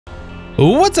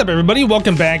What's up, everybody?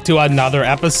 Welcome back to another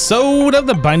episode of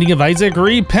the Binding of Isaac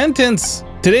Repentance.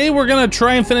 Today we're gonna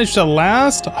try and finish the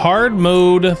last hard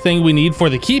mode thing we need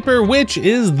for the keeper, which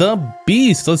is the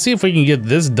beast. Let's see if we can get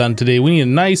this done today. We need a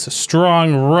nice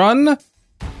strong run.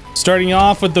 Starting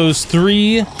off with those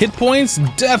 3 hit points.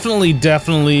 Definitely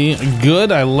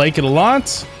good. I like it a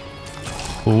lot.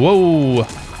 Whoa,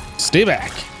 stay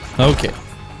back. Okay,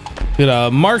 get a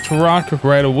marked rock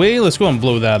right away. Let's go and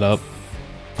blow that up.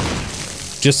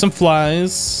 Just some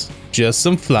flies, just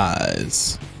some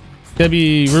flies. Gotta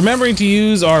be remembering to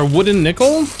use our wooden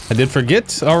nickel. I did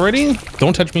forget already.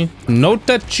 Don't touch me, no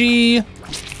touchy.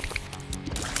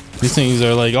 These things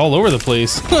are like all over the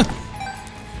place.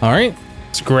 All right,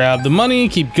 let's grab the money,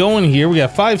 keep going here. We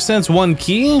got 5 cents, 1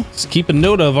 key. Let's keep a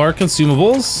note of our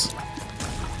consumables.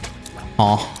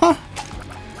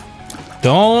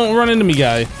 Don't run into me,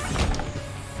 guy.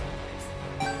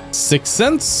 6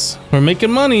 cents, we're making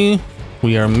money.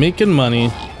 We are making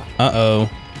money. Okay.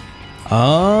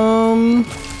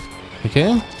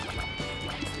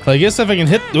 I guess if I can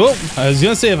hit, I was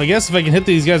gonna say, if I can hit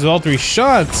these guys with all 3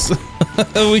 shots,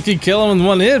 we could kill them in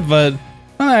 1 hit, but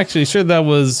I'm not actually sure that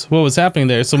was what was happening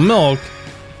there. So milk.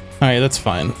 All right, that's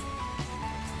fine.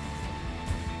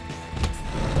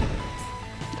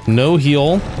 No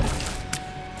heal.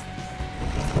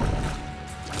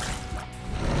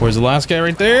 Where's the last guy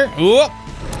right there? Whoop.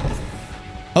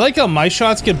 I like how my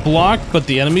shots get blocked, but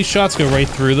the enemy shots go right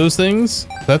through those things.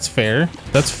 That's fair.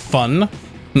 That's fun.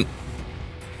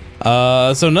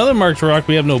 So another marked rock.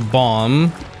 We have no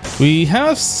bomb. We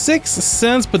have 6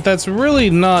 cents, but that's really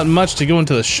not much to go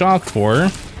into the shop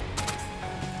for.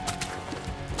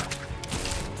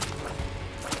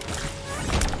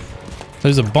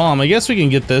 There's a bomb. I guess we can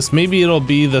get this. Maybe it'll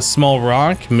be the small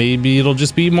rock. Maybe it'll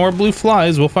just be more blue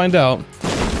flies. We'll find out.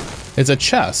 It's a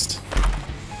chest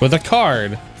with a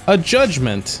card, a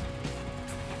judgment,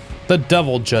 the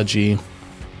devil judgy.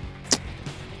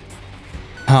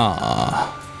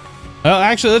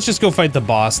 Actually, let's just go fight the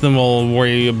boss, then we'll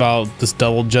worry about this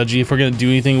devil judgy if we're gonna do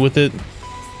anything with it.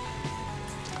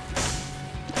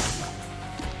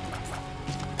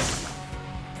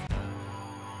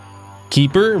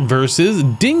 Keeper versus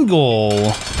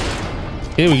Dingle.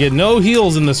 Okay, we get no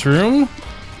heals in this room.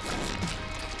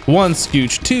 1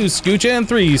 scooch, 2 scooch, and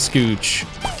 3 scooch.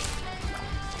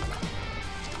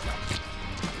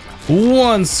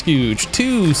 1 scooch,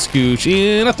 2 scooch,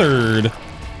 and a 3rd.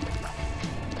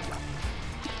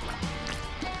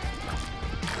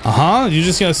 You're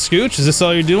just gonna scooch? Is this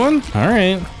all you're doing? All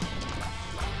right.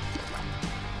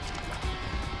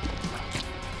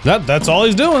 That's all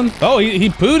he's doing. Oh, he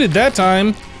pooted that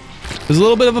time. There's a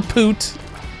little bit of a poot.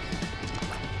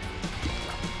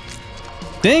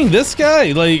 Dang, this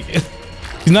guy, like,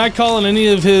 he's not calling any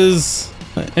of his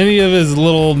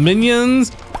little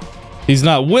minions. He's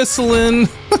not whistling.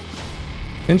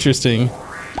 Interesting.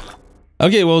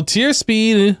 Okay, well, tier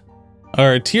speed,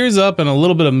 or tears up and a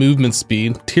little bit of movement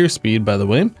speed. Tier speed, by the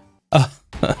way.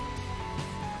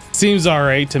 Seems all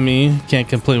right to me. Can't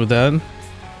complain with that.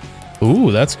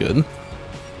 Ooh, that's good.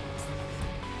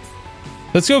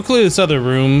 Let's go clear this other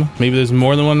room. Maybe there's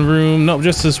more than 1 room. Nope,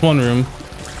 just this 1 room.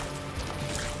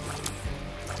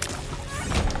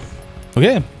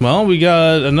 Okay, well, we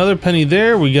got another penny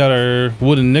there. We got our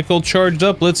wooden nickel charged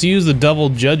up. Let's use the devil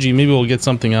judgy. Maybe we'll get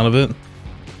something out of it.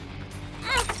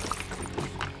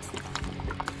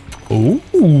 Ooh,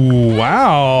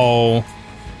 wow.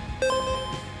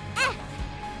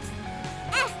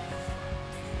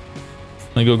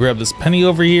 I'm gonna go grab this penny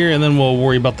over here, and then we'll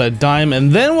worry about that dime,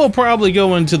 and then we'll probably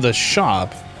go into the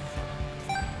shop.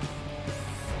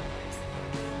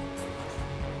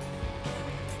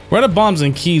 We're out of bombs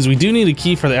and keys. We do need a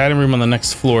key for the item room on the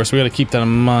next floor, so we gotta keep that in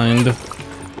mind.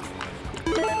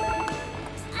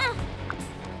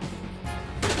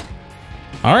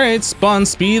 All right, spawn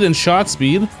speed and shot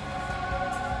speed.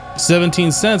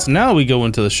 17 cents. Now we go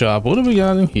into the shop. What do we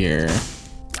got in here?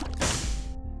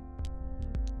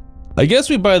 I guess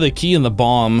we buy the key and the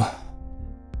bomb.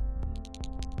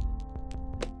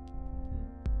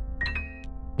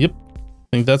 Yep, I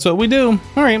think that's what we do.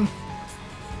 All right.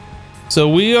 So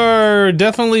we are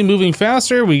definitely moving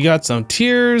faster. We got some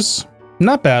tiers.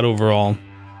 Not bad overall.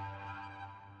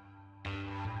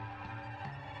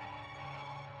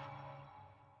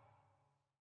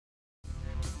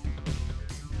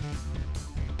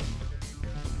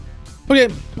 Okay,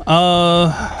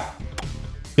 gotta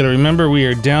remember we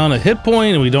are down a hit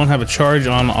point and we don't have a charge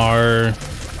on our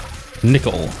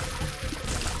nickel.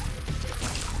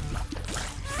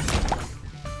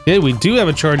 Okay, we do have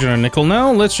a charge on our nickel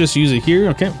now. Let's just use it here.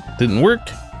 Okay, didn't work.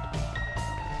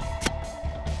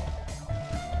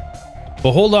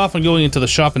 We'll hold off on going into the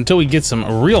shop until we get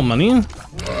some real money.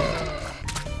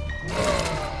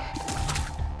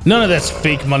 None of that's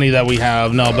fake money that we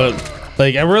have, no, but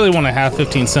like I really want to have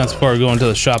 15 cents before I go into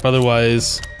the shop.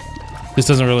 Otherwise, this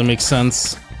doesn't really make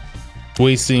sense.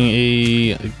 Wasting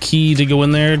a key to go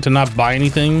in there to not buy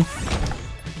anything.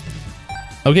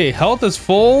 Okay, health is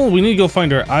full. We need to go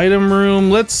find our item room.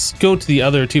 Let's go to the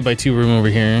other 2x2 room over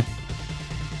here.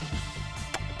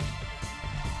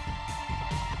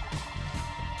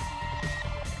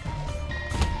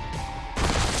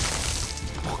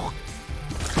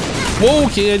 Whoa,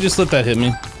 okay, I just let that hit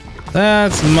me.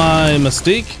 That's my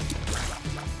mistake.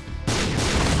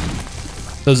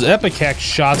 Those epicac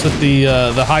shots with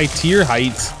the high tier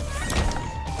heights.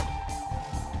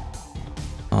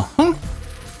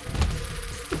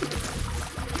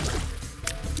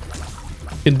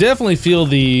 Can definitely feel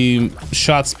the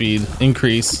shot speed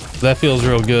increase. That feels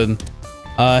real good.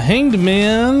 Hanged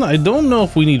man, I don't know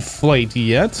if we need flight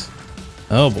yet.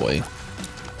 Oh boy.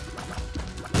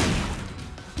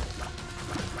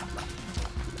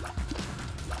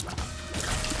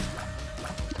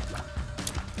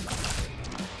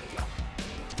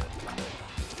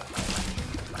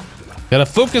 Gotta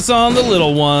focus on the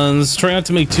little ones. Try not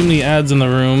to make too many ads in the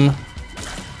room.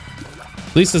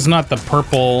 At least it's not the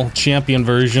purple champion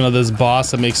version of this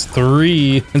boss that makes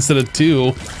 3 instead of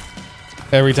 2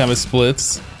 every time it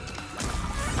splits.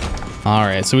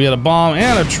 Alright, so we got a bomb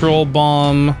and a troll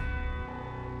bomb.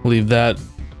 Leave that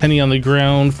penny on the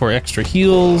ground for extra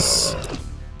heals.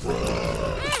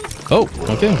 Oh,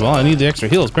 okay. Well, I need the extra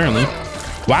heals apparently.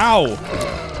 Wow.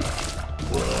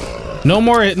 No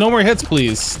more hits,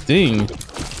 please. Ding.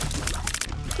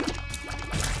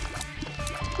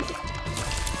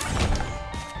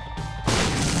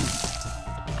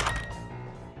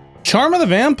 Charm of the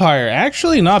Vampire,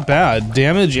 actually not bad.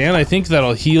 Damage, and I think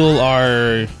that'll heal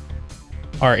our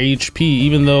HP,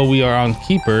 even though we are on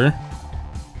Keeper.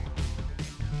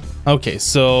 Okay,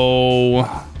 so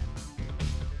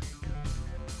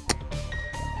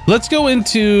let's go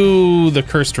into the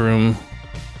cursed room.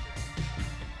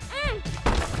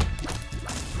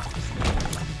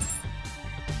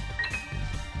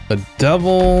 The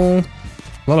devil, a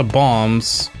lot of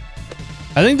bombs.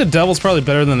 I think the devil's probably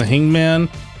better than the hangman.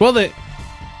 Well,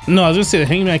 no, I was gonna say the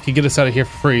hangman could get us out of here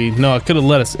for free. No, it could have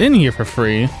let us in here for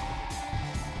free.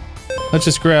 Let's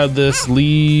just grab this,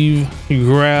 leave,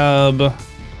 grab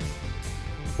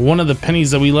one of the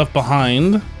pennies that we left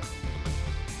behind.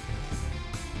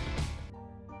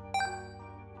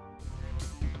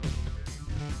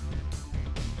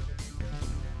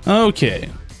 Okay.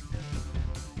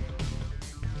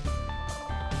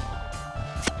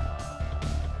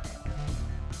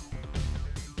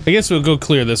 I guess we'll go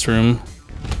clear this room.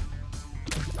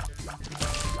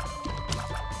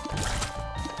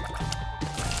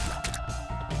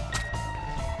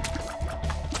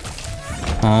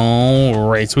 All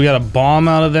right, so we got a bomb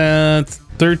out of that.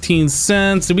 13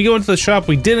 cents. Did we go into the shop?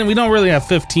 We didn't. We don't really have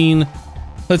 15.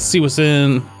 Let's see what's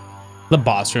in the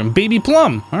boss room. Baby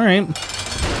plum. All right.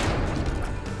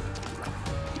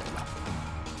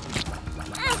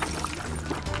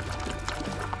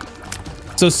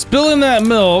 So spilling that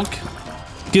milk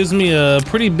gives me a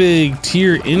pretty big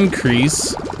tier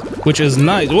increase, which is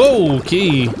nice. Whoa,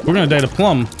 okay. We're gonna die to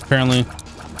plum, apparently.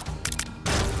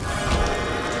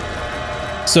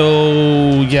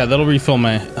 So yeah, that'll refill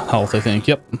my health, I think.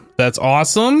 Yep, that's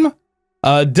awesome.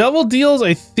 Devil deals,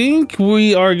 I think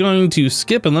we are going to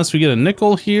skip unless we get a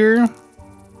nickel here.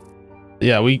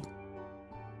 Yeah,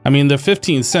 I mean, they're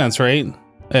 15 cents, right?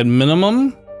 At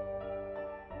minimum.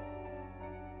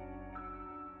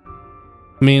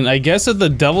 I mean, I guess that the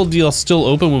devil deal's still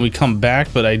open when we come back,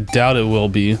 but I doubt it will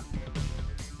be.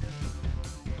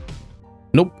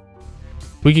 Nope.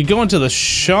 We could go into the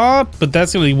shop, but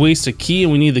that's gonna waste a key,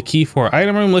 and we need the key for our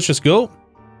item room. Let's just go.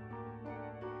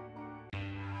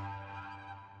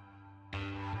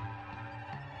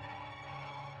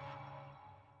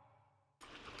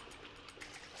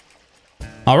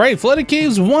 All right, Flooded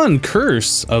Caves 1,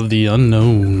 Curse of the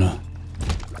Unknown.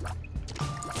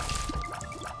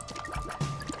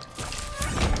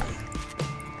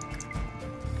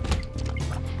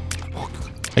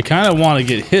 I kind of want to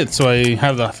get hit so I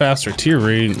have the faster tier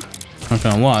rate. Not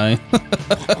gonna lie.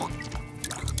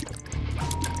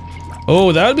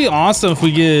 Oh, that would be awesome if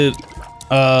we get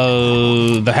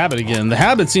the habit again. The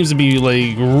habit seems to be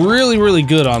like really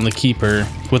good on the keeper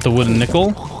with the wooden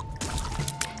nickel.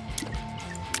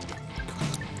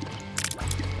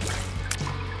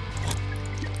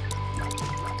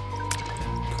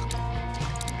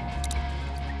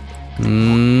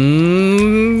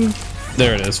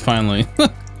 There it is, finally.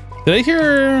 Did I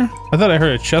hear? I thought I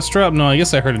heard a chest drop. No, I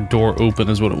guess I heard a door open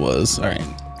is what it was. All right.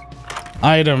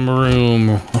 Item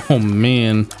room. Oh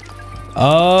man.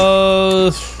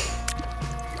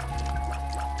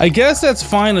 I guess that's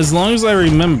fine as long as I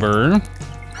remember.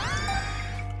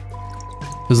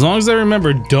 As long as I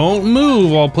remember, don't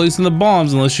move while placing the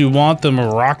bombs unless you want them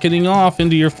rocketing off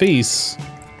into your face.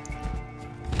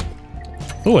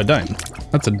 Oh, I died.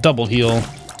 That's a double heal.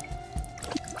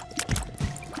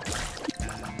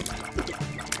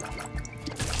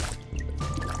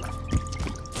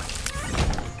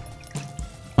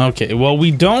 Okay, well,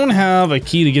 we don't have a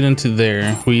key to get into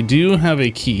there. We do have a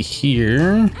key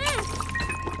here.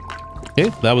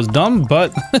 Okay, that was dumb,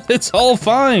 but it's all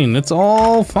fine. It's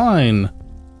all fine.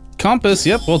 Compass,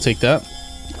 yep, we'll take that.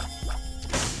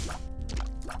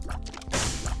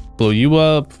 Blow you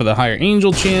up for the higher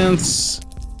angel chance.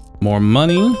 More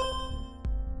money.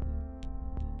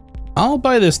 I'll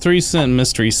buy this 3-cent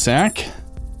mystery sack.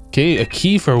 Okay, a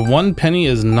key for 1 penny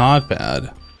is not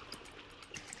bad.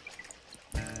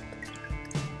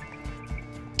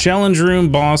 Challenge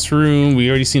room, boss room. We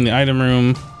already seen the item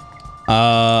room.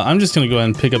 I'm just gonna go ahead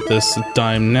and pick up this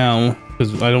dime now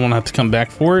because I don't want to have to come back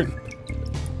for it.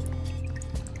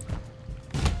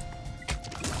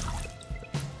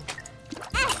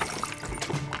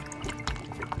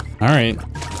 All right.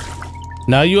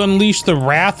 Now you unleash the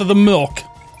wrath of the milk.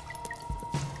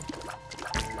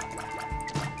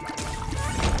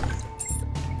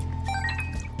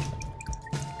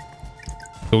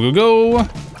 Go, go, go.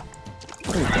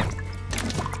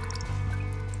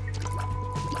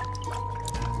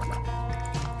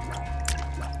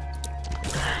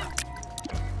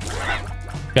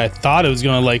 I thought it was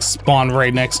gonna like spawn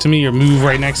right next to me or move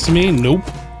right next to me. Nope.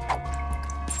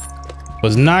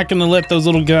 Was not gonna let those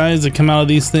little guys that come out of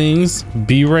these things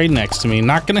be right next to me.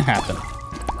 Not gonna happen.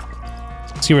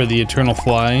 Let's see where the eternal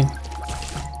fly.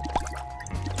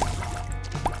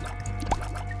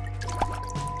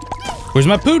 Where's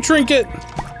my poo trinket?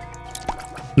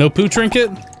 No poo trinket?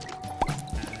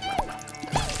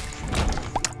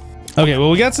 Okay, well,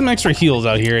 we got some extra heals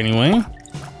out here anyway.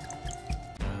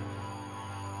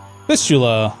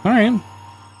 Fistula, all right.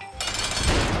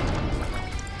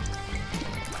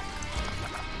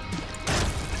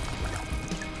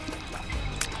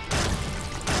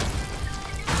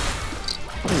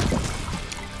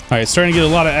 All right, starting to get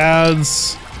a lot of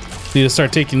ads. Need to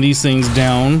start taking these things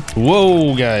down.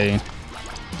 Whoa, guy.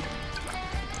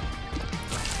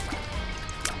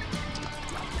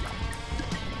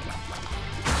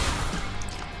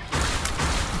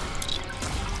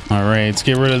 All right, let's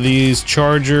get rid of these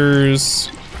chargers.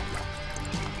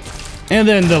 And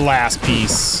then the last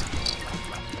piece.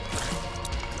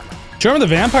 Charm of the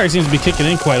Vampire seems to be kicking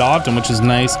in quite often, which is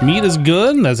nice. Meat is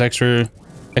good. That's extra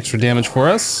damage for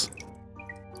us.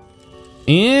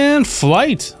 And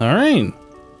flight. All right.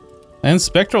 And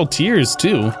spectral tears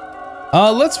too.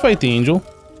 Let's fight the angel.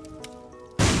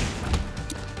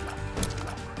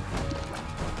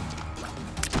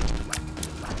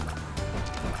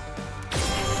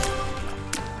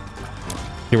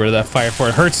 Get rid of that fire before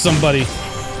it hurts somebody.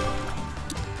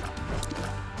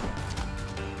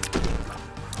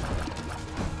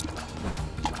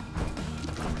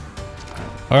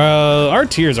 Our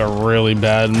tears are really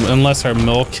bad unless our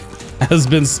milk has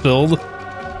been spilled.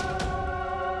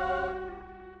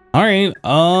 All right,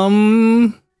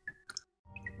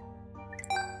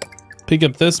 pick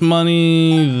up this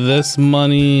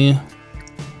money.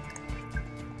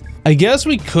 I guess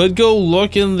we could go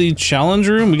look in the challenge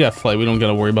room. We got flight, we don't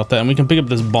gotta worry about that. And we can pick up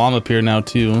this bomb up here now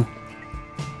too.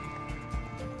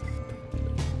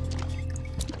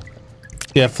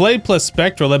 Yeah, flight plus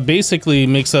spectral, that basically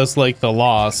makes us like the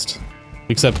Lost,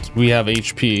 except we have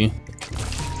HP.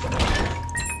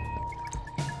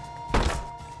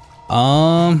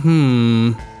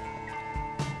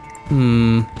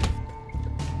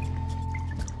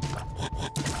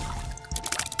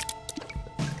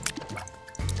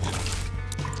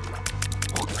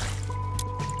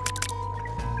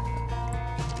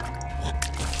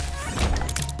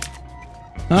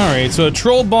 Alright, so a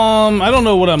troll bomb, I don't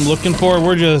know what I'm looking for.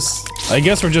 I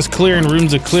guess we're just clearing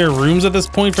rooms to clear rooms at this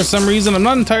point for some reason. I'm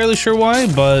not entirely sure why,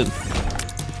 but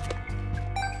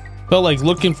felt like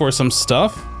looking for some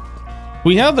stuff.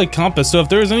 We have the compass, so if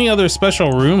there's any other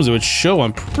special rooms, it would show,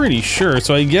 I'm pretty sure.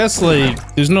 So I guess,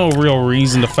 like, there's no real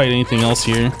reason to fight anything else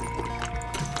here.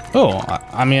 Oh,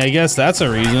 I mean, I guess that's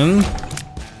a reason.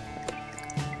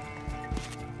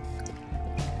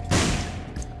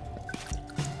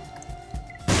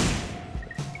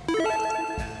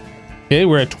 Okay,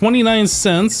 we're at 29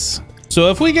 cents. So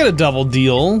if we get a double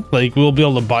deal, like we'll be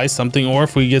able to buy something, or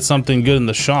if we get something good in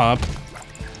the shop.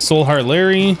 Soul Heart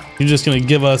Larry, you're just gonna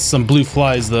give us some blue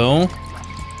flies though.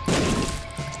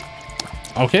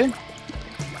 Okay.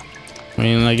 I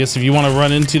mean, I guess if you want to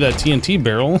run into that TNT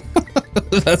barrel,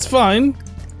 that's fine.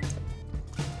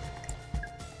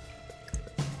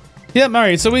 Yep,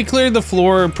 alright, so we cleared the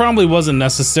floor. Probably wasn't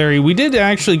necessary. We did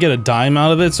actually get a dime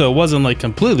out of it, so it wasn't like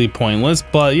completely pointless,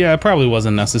 but yeah, it probably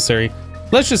wasn't necessary.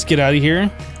 Let's just get out of here.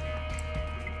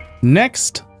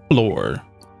 Next floor.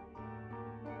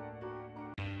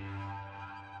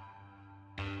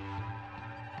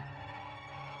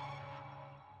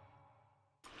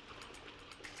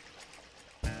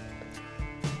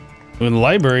 In the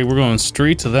library, we're going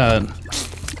straight to that.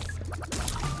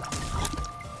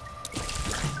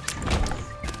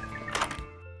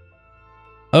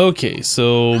 Okay,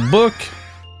 so book,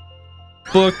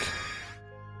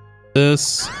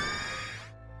 this.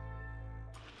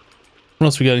 What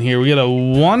else we got in here? We got a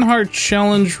 1 heart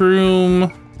challenge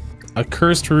room, a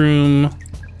cursed room.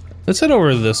 Let's head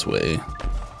over this way.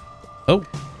 Oh,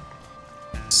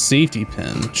 safety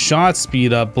pin, shot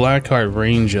speed up, black heart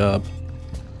range up.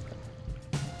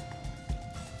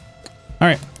 All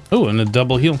right. Oh, and a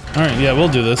double heal. All right, yeah, we'll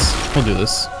do this. We'll do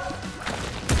this.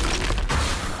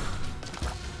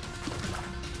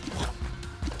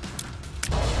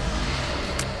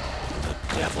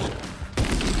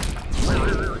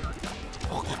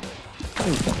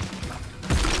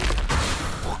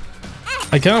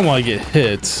 I kind of want to get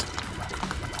hit.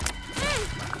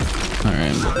 All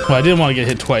right. Well, I didn't want to get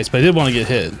hit twice, but I did want to get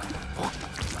hit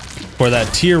for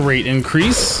that tier rate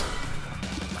increase.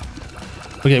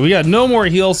 Okay, we got no more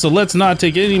heals, so let's not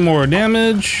take any more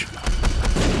damage.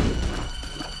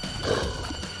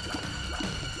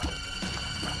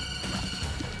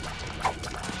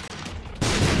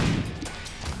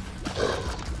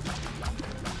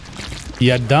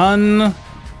 Yeah, done.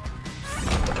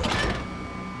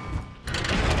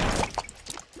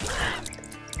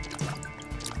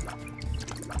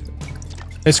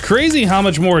 It's crazy how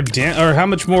much more how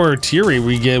much more teary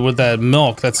we get with that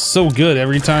milk. That's so good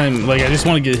every time. Like, I just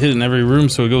want to get hit in every room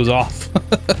so it goes off.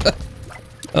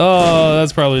 Oh,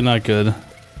 that's probably not good.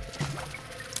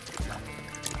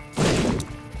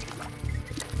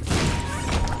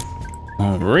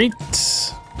 All right.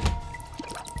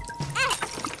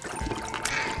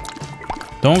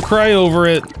 Don't cry over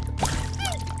it.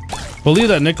 We'll leave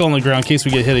that nickel on the ground in case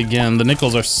we get hit again. The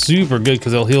nickels are super good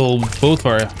because they'll heal both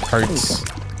our hearts.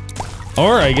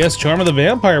 Or I guess Charm of the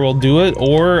Vampire will do it,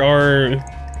 or our...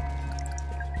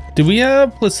 Do we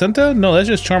have Placenta? No, that's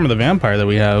just Charm of the Vampire that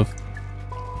we have.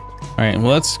 Alright,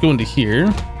 well, let's go into here.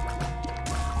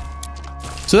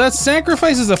 So that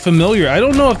sacrifices a familiar. I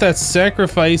don't know if that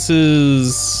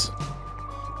sacrifices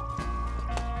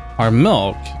our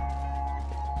milk.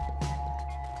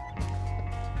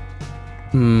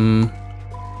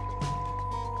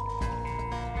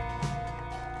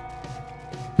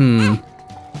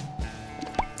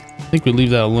 I think we leave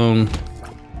that alone.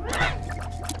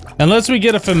 Unless we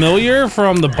get a familiar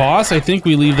from the boss, I think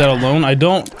we leave that alone. I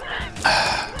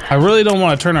really don't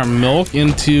want to turn our milk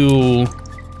into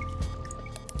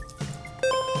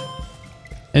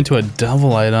a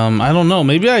devil item. I don't know.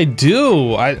 Maybe I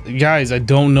do. Guys, I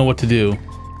don't know what to do.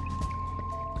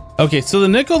 Okay, so the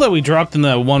nickel that we dropped in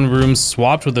that one room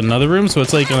swapped with another room, so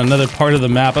it's like on another part of the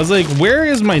map. I was like, where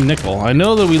is my nickel? I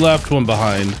know that we left one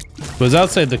behind. It was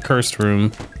outside the cursed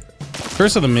room.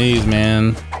 Curse of the Maze,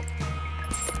 man.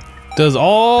 Does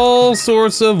all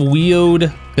sorts of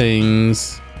weird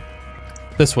things.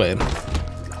 This way.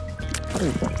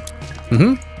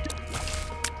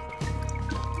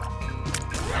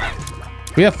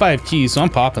 We have 5 keys, so I'm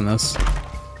popping this.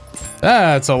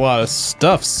 That's a lot of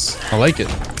stuffs. I like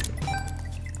it.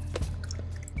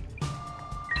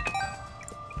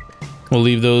 We'll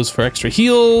leave those for extra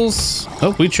heals.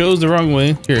 Oh, we chose the wrong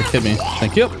way. Here, hit me.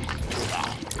 Thank you.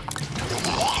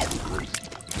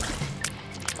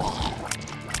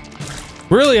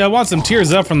 Really, I want some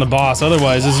tears up from the boss.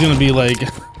 Otherwise, it's gonna be like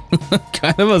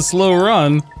kind of a slow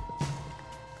run.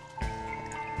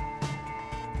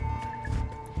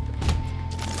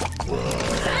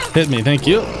 Hit me, thank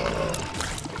you.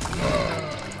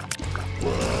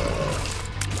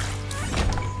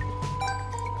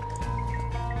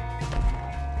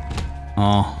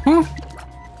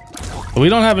 We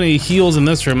don't have any heals in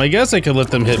this room. I guess I could let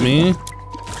them hit me.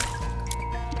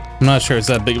 I'm not sure it's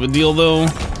that big of a deal though.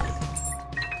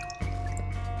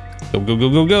 Go, go, go,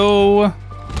 go, go.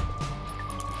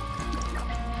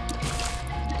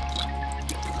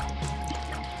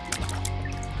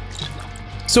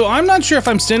 So I'm not sure if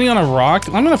I'm standing on a rock.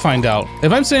 I'm gonna find out.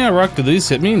 If I'm standing on a rock, do these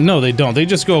hit me? No, they don't. They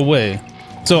just go away.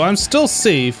 So I'm still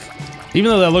safe, even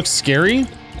though that looks scary.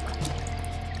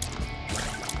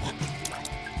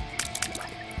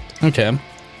 Okay.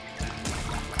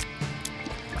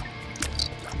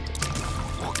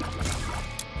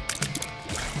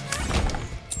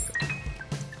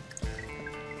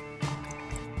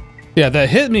 Yeah, that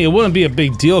hit me, it wouldn't be a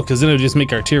big deal because then it would just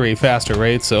make our tear rate faster,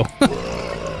 right? So.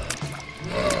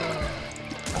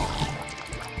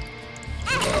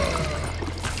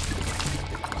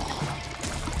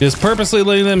 Just purposely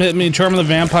letting them hit me. Charm of the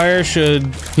Vampire should,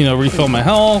 you know, refill my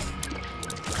health.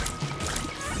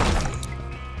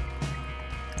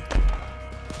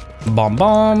 Bomb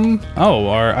bomb. Oh,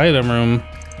 our item room.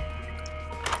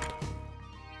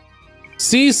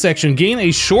 C section. Gain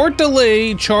a short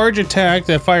delay charge attack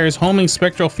that fires homing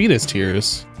spectral fetus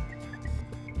tears.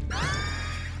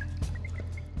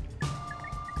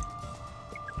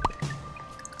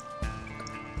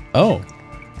 Oh.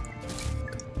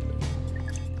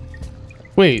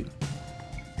 Wait.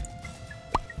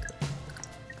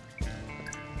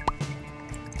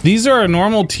 These are our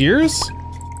normal tiers?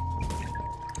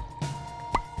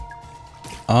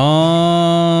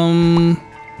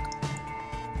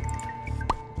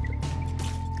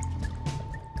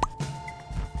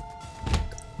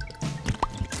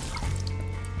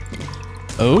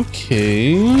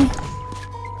 Okay.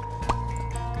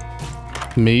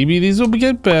 Maybe these will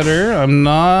get better. I'm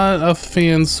not a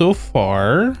fan so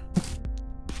far.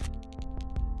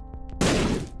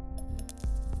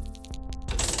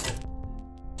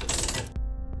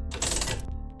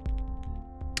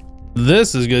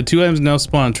 This is good. 2 items now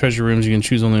spawn in treasure rooms. You can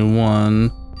choose only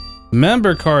one.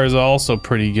 Member car is also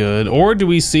pretty good. Or do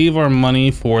we save our money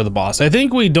for the boss? I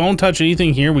think we don't touch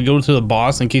anything here. We go to the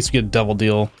boss in case we get a double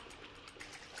deal.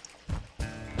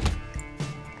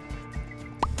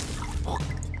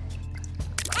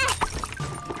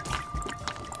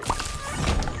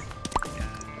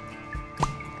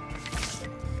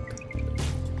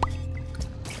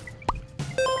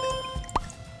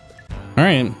 All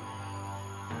right.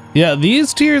 Yeah,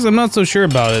 these tiers I'm not so sure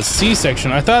about. It's C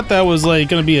section. I thought that was like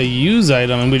gonna be a use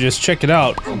item and we just check it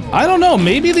out. I don't know,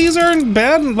 maybe these aren't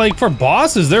bad. Like for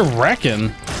bosses, they're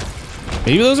wrecking.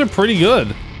 Maybe those are pretty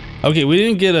good. Okay, we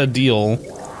didn't get a deal.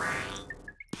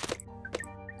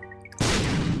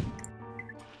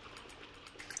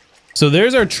 So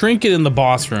there's our trinket in the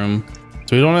boss room.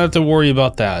 So we don't have to worry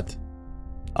about that.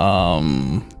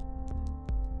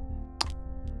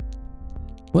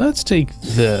 Let's take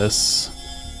this.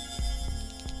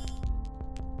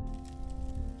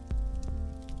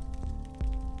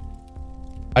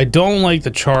 I don't like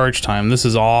the charge time. This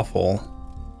is awful.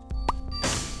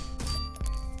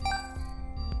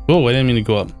 Oh, I didn't mean to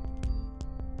go up.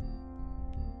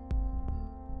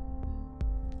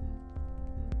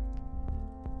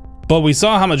 But we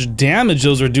saw how much damage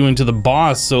those were doing to the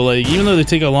boss. So like, even though they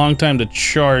take a long time to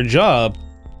charge up,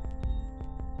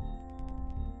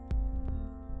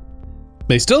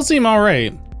 they still seem all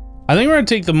right. I think we're gonna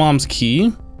take the mom's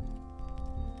key.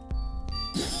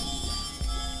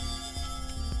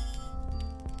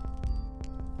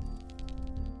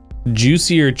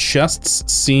 Juicier chests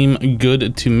seem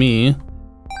good to me.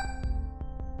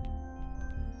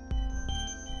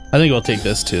 I think I'll take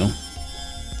this too.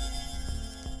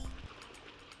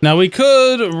 Now we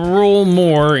could roll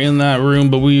more in that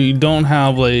room, but we don't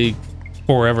have like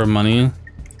forever money.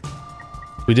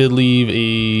 We did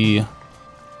leave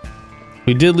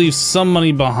some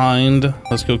money behind.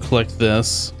 Let's go collect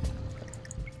this.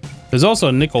 There's also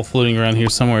a nickel floating around here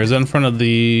somewhere. Is that in front of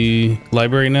the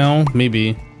library now?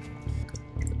 Maybe.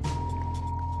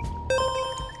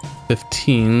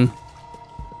 15.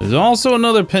 There's also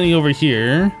another penny over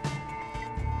here.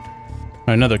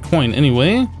 Or another coin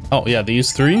anyway. Oh yeah,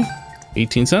 these 3.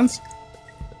 18 cents.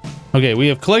 Okay, we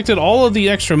have collected all of the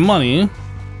extra money.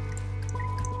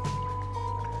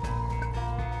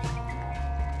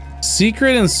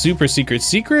 Secret and super secret.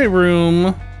 Secret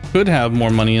room could have more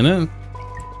money in it.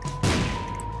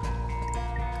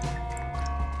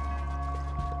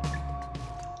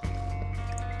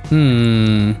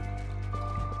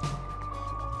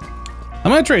 I'm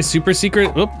gonna try super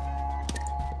secret. Oop.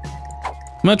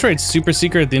 I'm gonna try super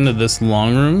secret at the end of this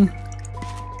long room.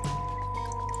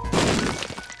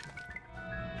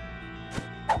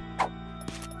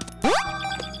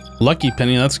 Lucky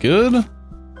penny, that's good.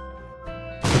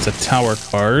 That's a tower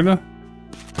card.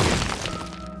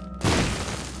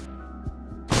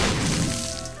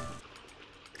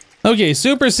 Okay,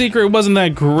 super secret wasn't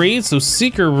that great, so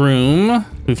secret room.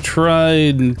 We've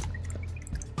tried.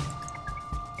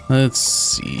 Let's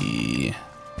see.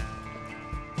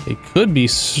 It could be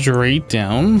straight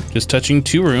down, just touching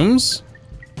 2 rooms.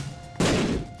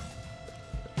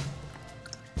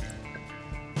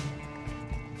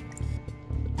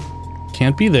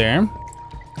 Can't be there.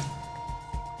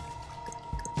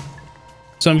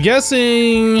 So I'm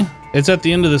guessing it's at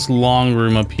the end of this long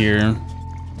room up here.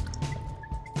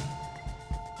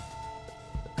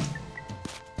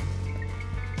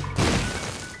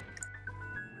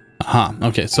 Aha,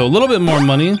 okay, so a little bit more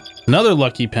money. Another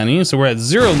lucky penny. So we're at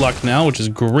 0 luck now, which is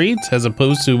great as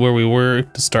opposed to where we were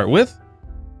to start with.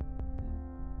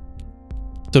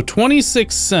 So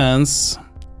 26 cents.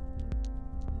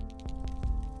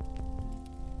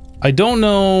 I don't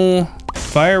know.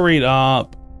 Fire rate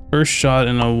up. First shot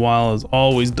in a while is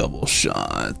always double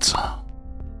shot.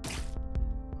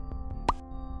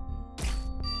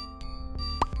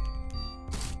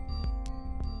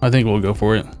 I think we'll go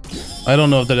for it. I don't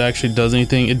know if that actually does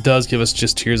anything. It does give us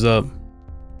just tears up.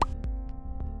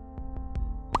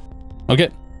 Okay,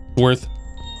 worth.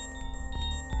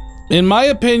 In my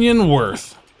opinion,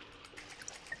 worth.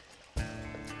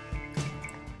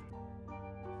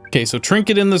 Okay, so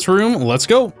trinket in this room. Let's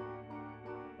go.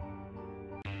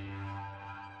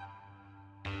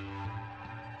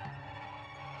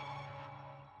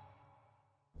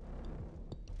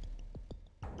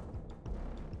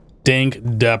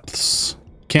 Dank depths.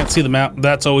 Can't see the map.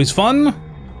 That's always fun. All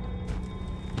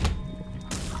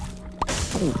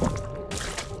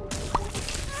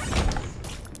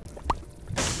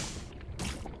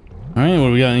right, what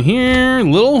do we got in here?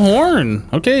 Little horn.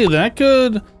 Okay, that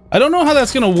could... I don't know how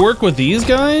that's gonna work with these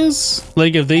guys.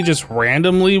 Like if they just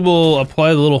randomly will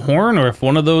apply the little horn, or if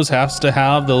one of those has to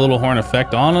have the little horn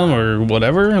effect on them or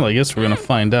whatever. I guess we're gonna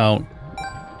find out.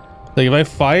 Like if I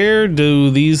fire, do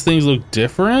these things look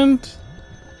different?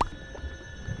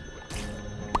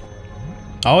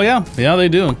 Oh yeah, yeah they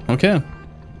do. Okay.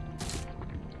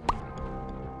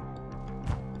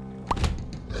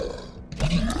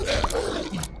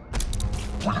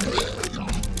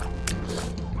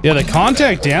 Yeah, the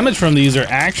contact damage from these are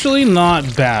actually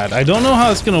not bad. I don't know how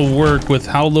it's gonna work with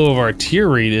how low of our tier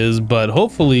rate is, but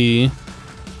hopefully...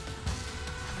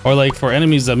 Or like for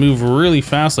enemies that move really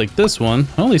fast like this one.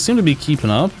 Oh, they seem to be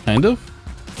keeping up, kind of.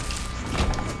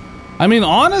 I mean,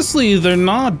 honestly, they're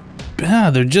not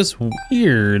bad. They're just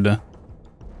weird.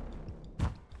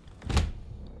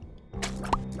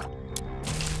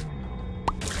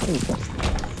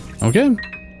 Okay.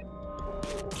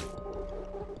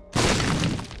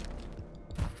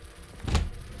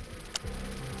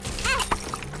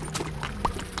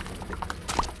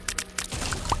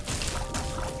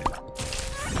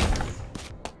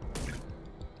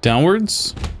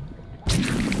 Downwards.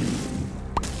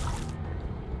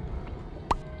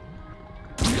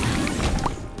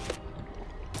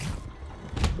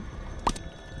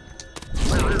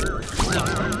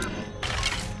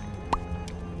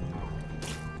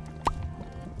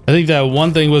 I think that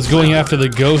one thing was going after the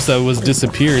ghost that was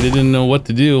disappeared. It didn't know what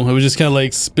to do. It was just kind of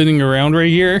like spinning around right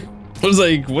here. I was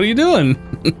like, what are you doing?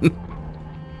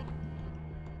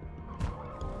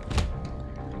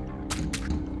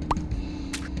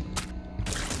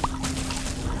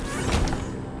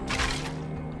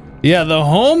 Yeah, the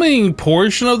homing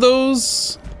portion of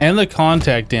those and the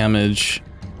contact damage.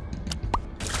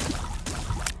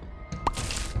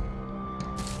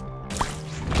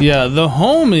 Yeah, the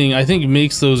homing I think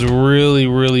makes those really,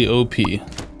 really OP.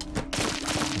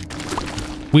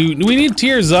 We need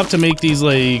tiers up to make these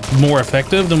like more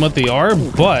effective than what they are,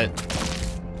 but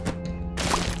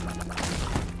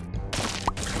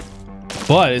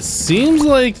it seems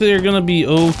like they're gonna be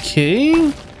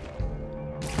okay.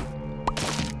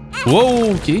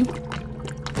 Whoa, okay.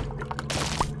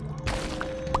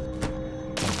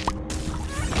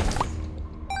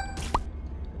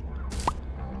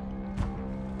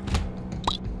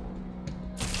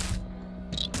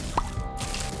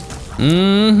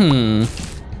 Mm-hmm.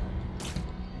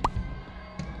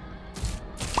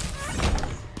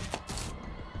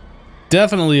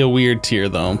 Definitely a weird tier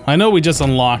though. I know we just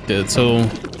unlocked it, so...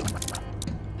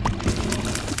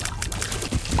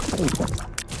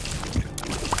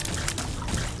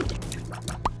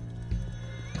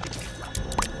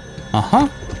 Uh-huh.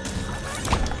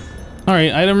 All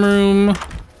right, item room.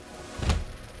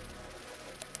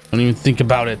 Don't even think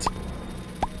about it.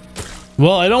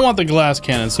 Well, I don't want the glass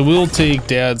cannon, so we'll take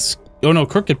Dad's... Oh no,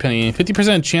 crooked penny.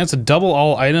 50% chance to double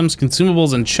all items,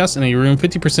 consumables, and chests in a room.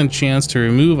 50% chance to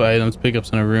remove items,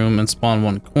 pickups in a room, and spawn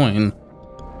 1 coin.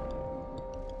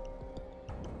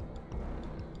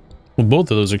 Well, both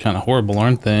of those are kind of horrible,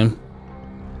 aren't they?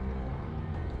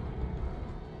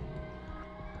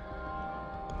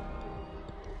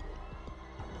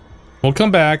 We'll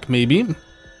come back, maybe.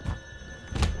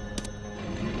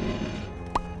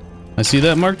 I see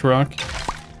that marked rock.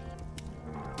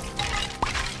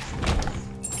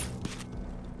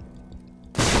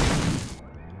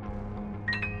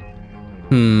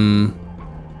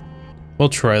 We'll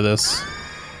try this.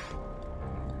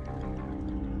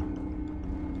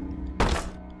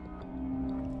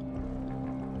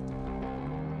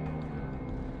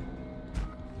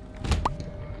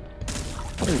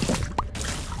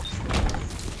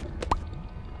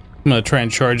 I'm gonna try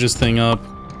and charge this thing up.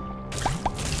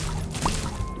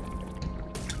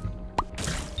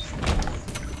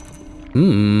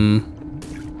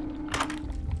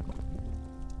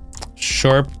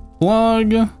 Sharp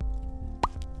plug.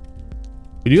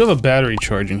 We do have a battery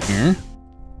charge in here.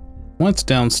 What's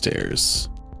downstairs?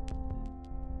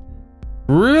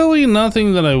 Really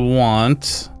nothing that I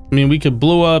want. I mean, we could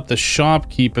blow up the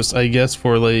shopkeepers, I guess,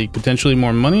 for like potentially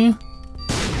more money.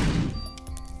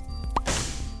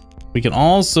 We can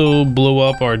also blow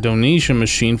up our donation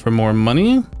machine for more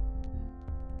money.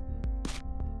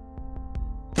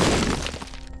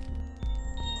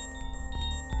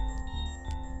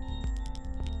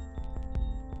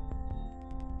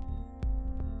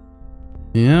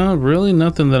 Yeah, really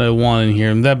nothing that I want in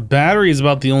here. That battery is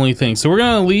about the only thing. So we're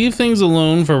gonna leave things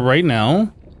alone for right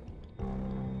now.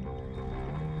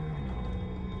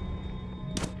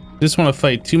 Just want to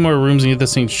fight 2 more rooms and get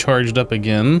this thing charged up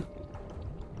again.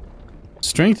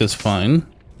 Strength is fine.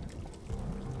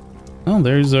 Oh,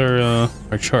 there's our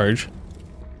charge.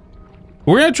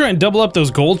 We're gonna try and double up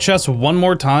those gold chests one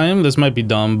more time. This might be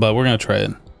dumb, but we're gonna try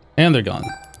it. And they're gone.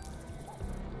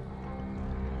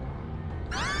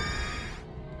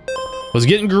 Was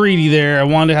getting greedy there. I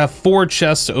wanted to have 4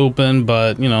 chests open,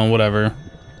 but you know, whatever.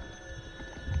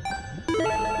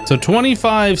 So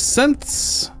 25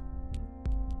 cents.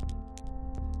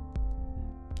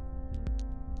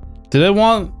 Did I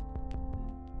want...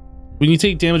 When you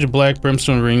take damage, a black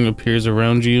brimstone ring appears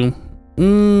around you.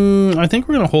 I think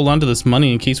we're gonna hold on to this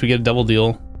money in case we get a double deal.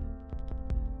 In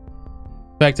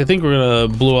fact, I think we're gonna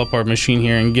blow up our machine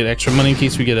here and get extra money in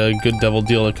case we get a good double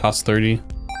deal that costs 30.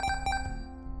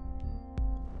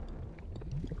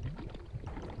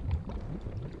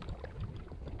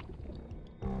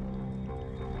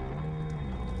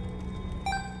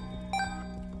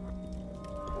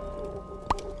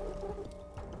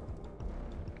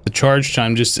 Charge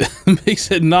time just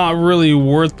makes it not really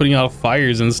worth putting out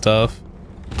fires and stuff.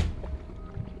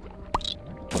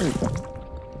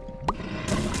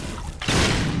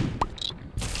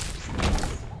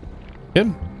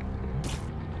 Good.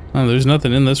 Oh, there's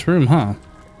nothing in this room, huh?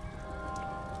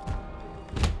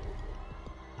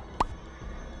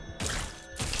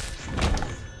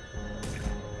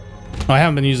 Oh, I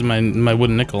haven't been using my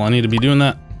wooden nickel. I need to be doing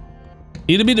that.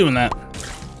 Need to be doing that.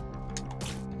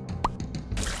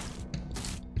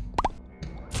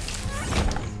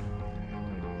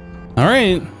 All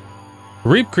right,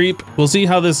 Reap Creep. We'll see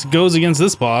how this goes against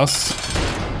this boss.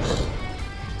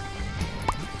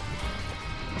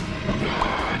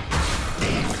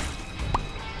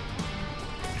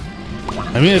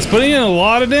 I mean, it's putting in a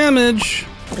lot of damage.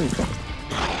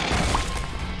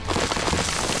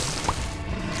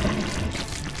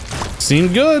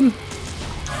 Seemed good.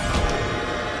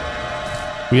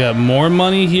 We got more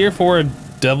money here for a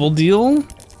devil deal.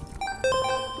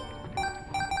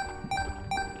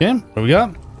 Okay, what do we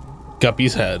got?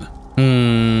 Guppy's head.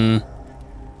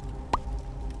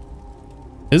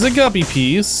 Is a guppy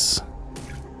piece.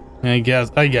 I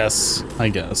guess.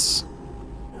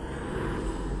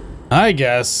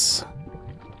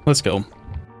 Let's go.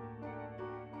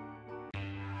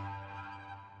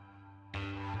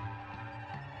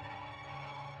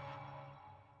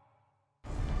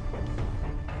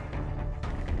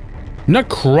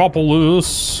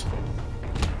 Necropolis.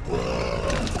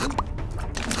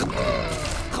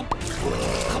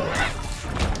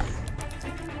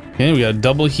 Okay, we got a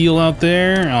double heal out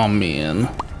there. Oh, man.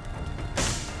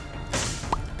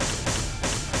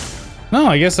 No,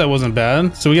 I guess that wasn't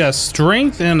bad. So we got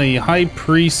strength and a high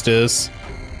priestess.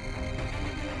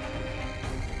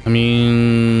 I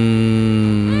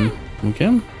mean...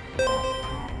 Okay.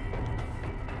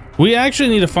 We actually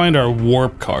need to find our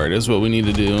warp card is what we need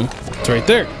to do. It's right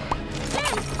there.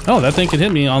 Oh, that thing can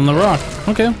hit me on the rock.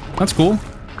 Okay, that's cool.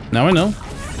 Now I know.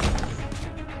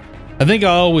 I think I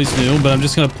always knew, but I'm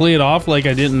just gonna play it off like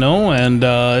I didn't know, and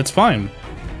it's fine.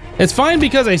 It's fine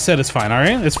because I said it's fine, all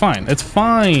right? It's fine. It's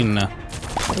fine.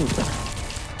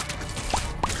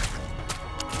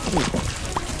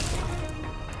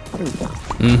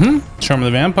 Charm of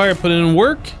the Vampire, put it in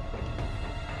work.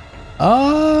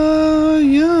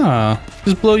 Yeah.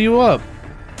 Just blow you up.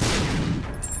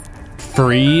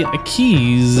 free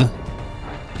keys.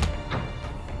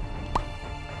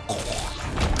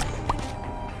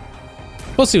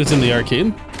 We'll see what's in the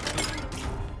arcade.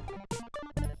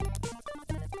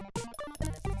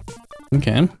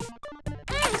 Okay.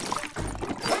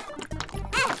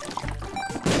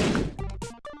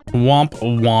 Womp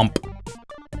womp.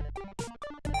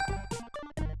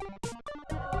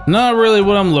 Not really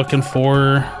what I'm looking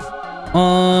for.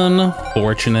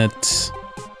 Unfortunate.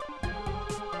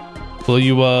 Blow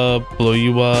you up, blow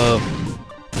you up.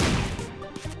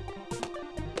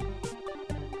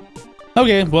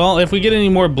 Okay, well, if we get any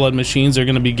more blood machines, they're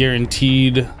gonna be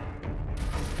guaranteed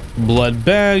blood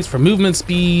bags for movement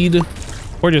speed,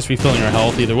 or just refilling our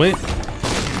health, either way.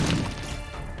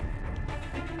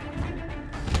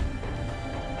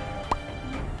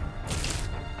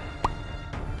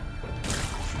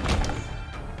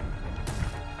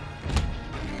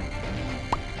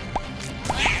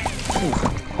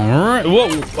 Alright, whoa,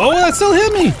 oh, that still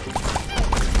hit me!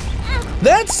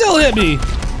 That still hit me!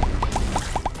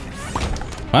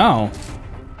 Wow.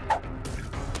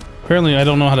 Apparently I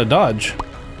don't know how to dodge.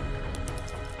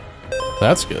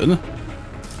 That's good.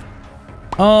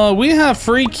 We have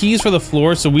free keys for the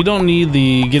floor, so we don't need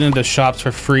the get into shops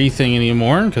for free thing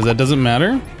anymore, because that doesn't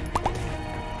matter.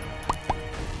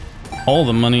 All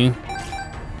the money.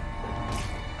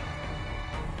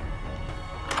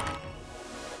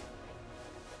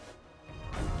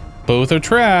 Both are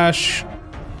trash.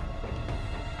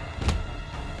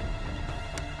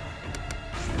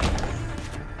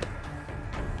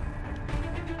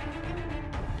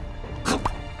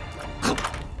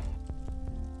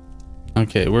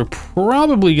 Okay, we're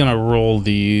probably gonna roll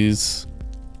these.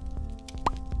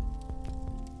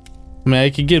 I mean, I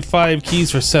could get 5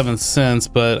 keys for 7 cents,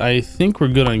 but I think we're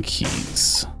good on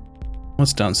keys.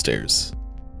 What's downstairs?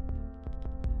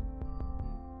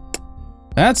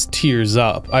 That's tears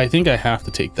up. I think I have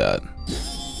to take that.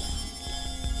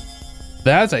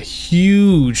 That's a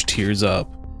huge tears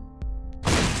up.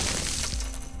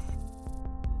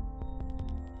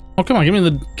 Oh, come on, give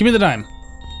me the dime.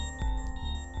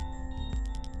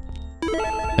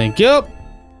 Thank you.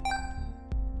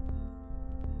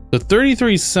 The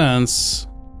 33 cents.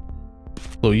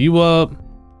 Blow you up.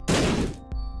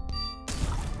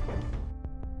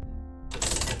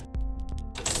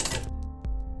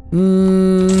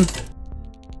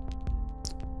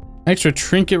 Extra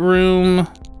trinket room.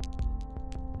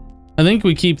 I think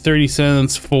we keep 30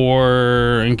 cents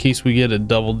for in case we get a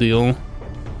double deal.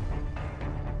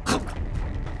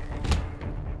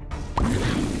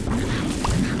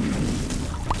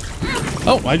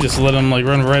 Oh, I just let him like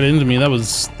run right into me. That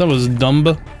was dumb.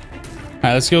 All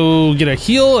right, let's go get a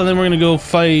heal, and then we're gonna go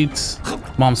fight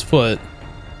Mom's foot.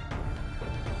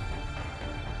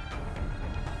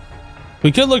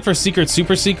 We could look for secret,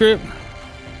 super secret.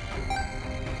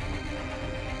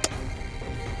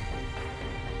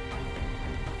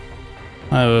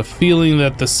 I have a feeling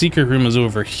that the secret room is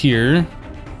over here.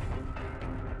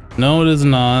 No, it is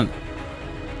not.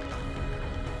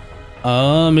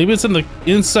 Maybe it's in the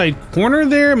inside corner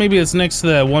there. Maybe it's next to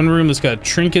that one room that's got a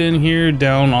trinket in here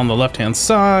down on the left-hand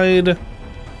side.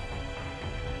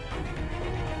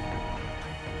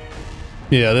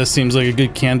 Yeah, this seems like a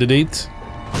good candidate.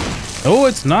 Oh,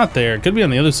 it's not there. It could be on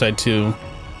the other side too.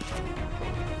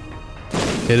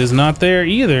 It is not there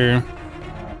either.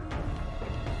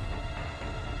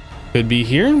 Could be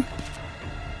here.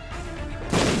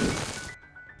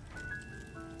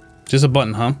 Just a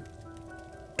button, huh?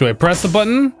 Do I press the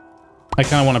button? I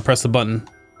kind of want to press the button.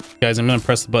 Guys, I'm going to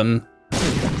press the button.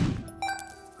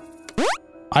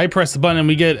 I press the button and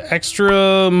we get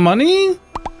extra money?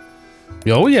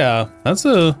 Oh yeah, that's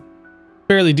a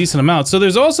fairly decent amount. So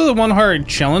there's also the 1 heart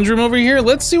challenge room over here.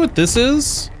 Let's see what this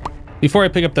is before I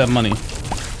pick up that money.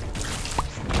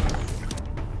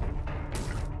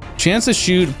 Chance to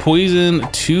shoot poison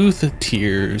tooth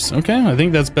tears. Okay, I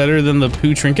think that's better than the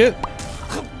poo trinket.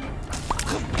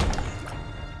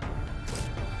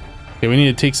 Okay, we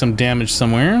need to take some damage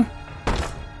somewhere.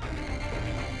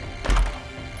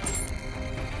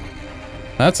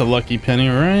 That's a lucky penny,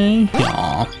 right?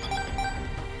 Aww.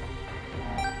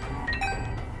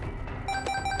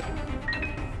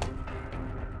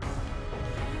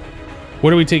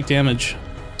 Where do we take damage?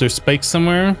 Is there spikes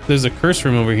somewhere? There's a curse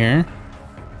room over here.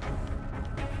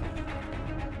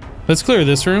 Let's clear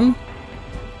this room.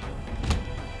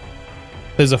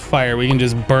 There's a fire. We can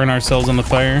just burn ourselves on the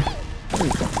fire.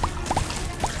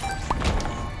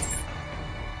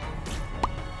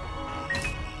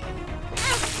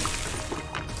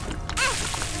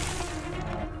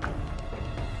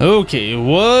 Okay,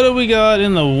 what do we got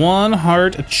in the 1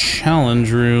 heart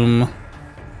challenge room?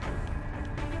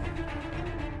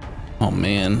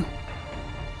 man.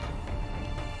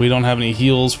 We don't have any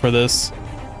heals for this.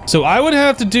 So I would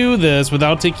have to do this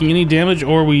without taking any damage,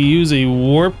 or we use a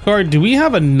warp card. Do we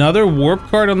have another warp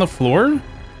card on the floor?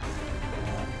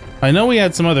 I know we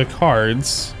had some other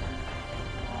cards.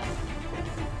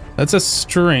 That's a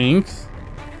strength.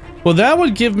 Well, that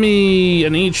would give me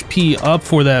an HP up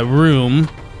for that room.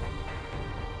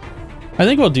 I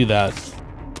think we'll do that.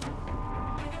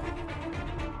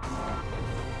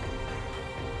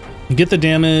 Get the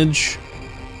damage.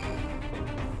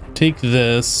 Take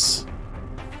this.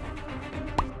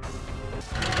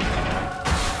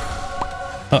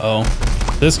 Uh-oh.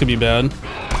 This could be bad.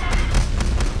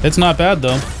 It's not bad,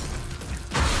 though.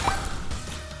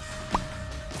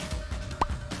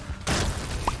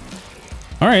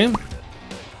 Alright.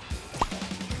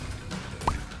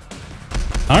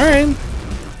 Alright.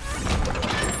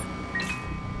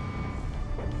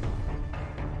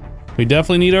 We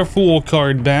definitely need our Fool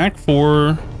card back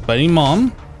for fighting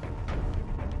Mom.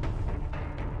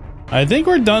 I think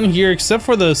we're done here, except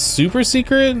for the super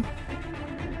secret.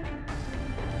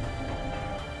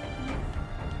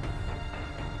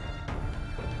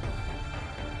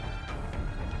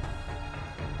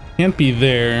 Can't be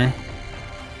there.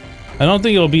 I don't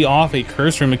think it'll be off a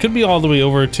curse room. It could be all the way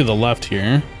over to the left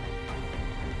here.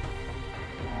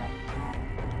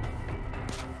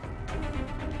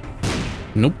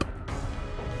 Nope.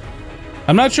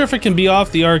 I'm not sure if it can be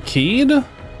off the arcade.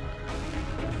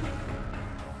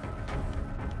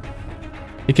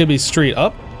 It could be straight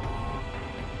up.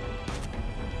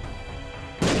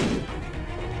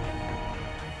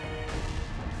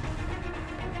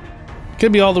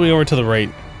 Could be all the way over to the right.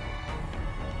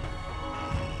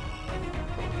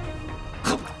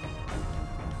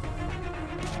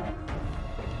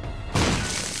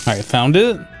 Alright, found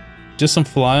it. Just some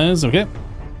flies. Okay.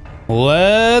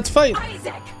 Let's fight.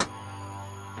 Isaac.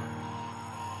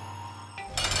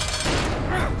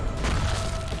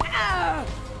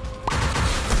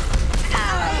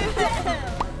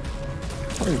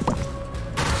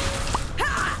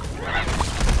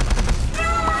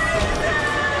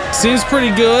 Seems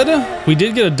pretty good. We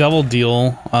did get a double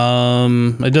deal.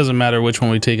 It doesn't matter which one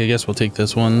we take. I guess we'll take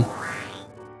this one.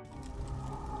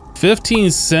 15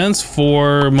 cents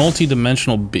for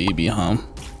multi-dimensional baby, huh?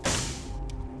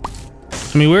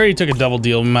 I mean, we already took a double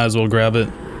deal. We might as well grab it.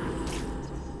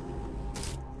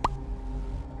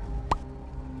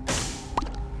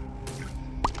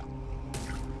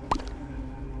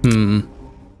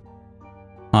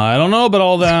 I don't know about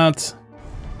all that.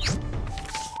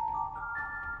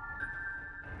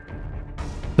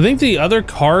 I think the other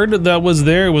card that was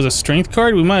there was a strength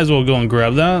card. We might as well go and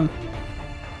grab that.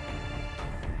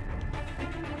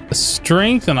 A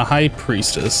strength and a high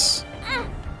priestess.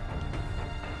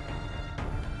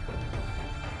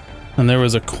 And there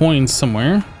was a coin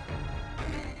somewhere.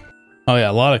 Oh yeah,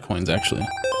 a lot of coins actually.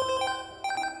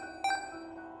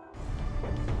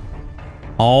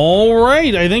 All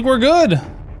right, I think we're good.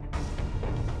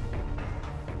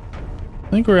 I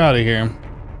think we're out of here.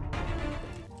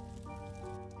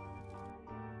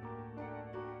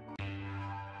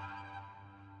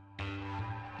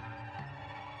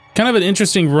 Kind of an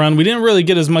interesting run. We didn't really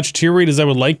get as much tier rate as I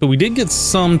would like, but we did get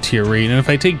some tier rate. And if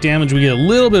I take damage, we get a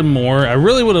little bit more. I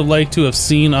really would have liked to have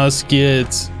seen us get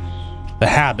the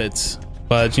habits,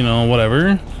 but you know,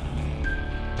 whatever.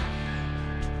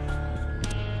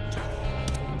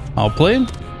 I'll play.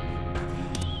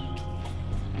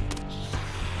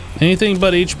 Anything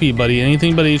but HP, buddy.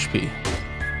 Anything but HP.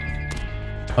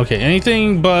 Okay,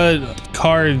 anything but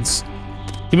cards.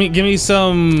 Give me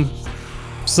some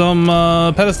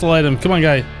pedestal item. Come on,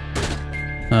 guy.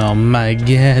 Oh my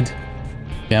god.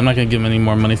 Yeah, I'm not gonna give him any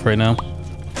more money for right now.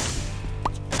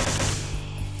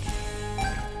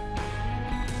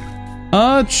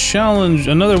 Challenge.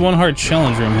 Another 1 heart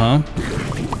challenge room, huh?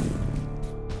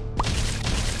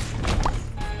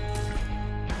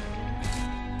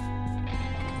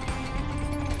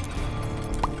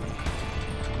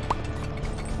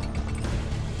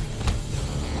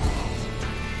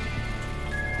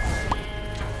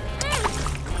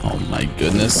 Oh my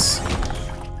goodness.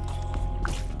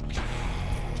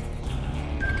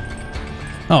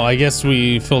 Oh, I guess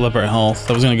we filled up our health.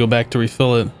 I was gonna go back to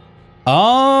refill it.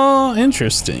 Oh,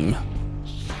 interesting.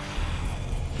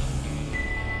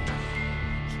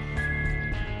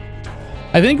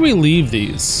 I think we leave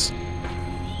these.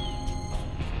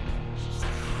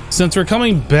 Since we're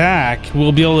coming back,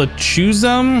 we'll be able to choose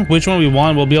them. Which one we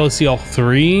want, we'll be able to see all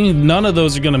 3. None of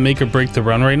those are gonna make or break the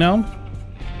run right now.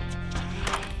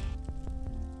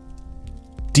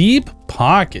 Deep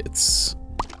pockets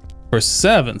for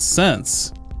 7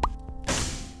 cents.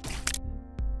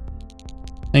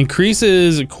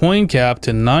 Increases coin cap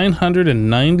to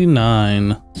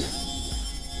 999.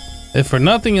 If for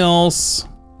nothing else,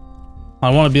 I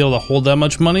want to be able to hold that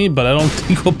much money, but I don't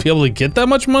think we'll be able to get that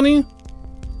much money.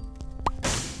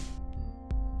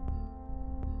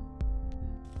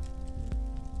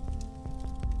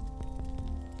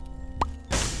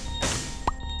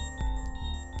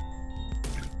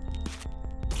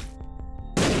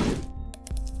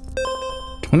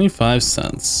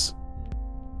 $0.25.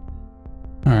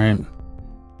 All right.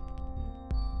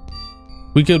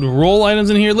 We could roll items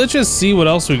in here. Let's just see what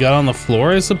else we got on the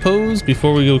floor, I suppose,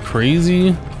 before we go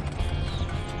crazy.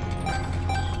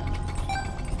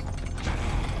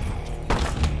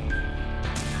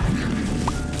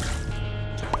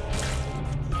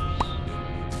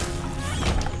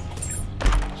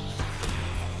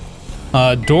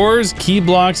 Doors, key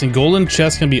blocks, and golden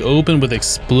chests can be opened with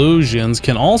explosions.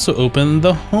 Can also open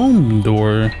the home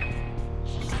door.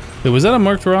 Wait, was that a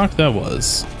marked rock? That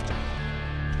was.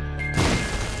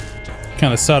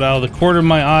 Kind of saw it out of the corner of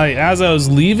my eye as I was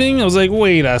leaving. I was like,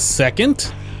 wait a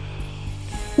second.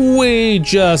 Wait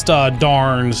just a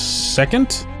darn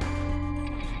second.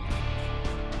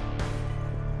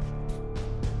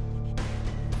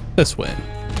 This way.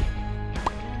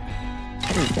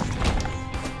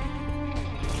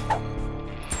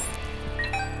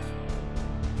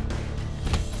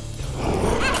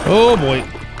 Oh boy.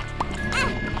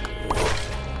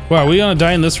 Wow, are we gonna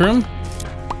die in this room?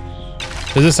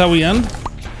 Is this how we end?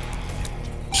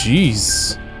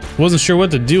 Jeez. Wasn't sure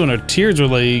what to do and our tears were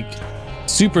like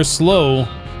super slow.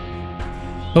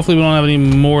 Hopefully we don't have any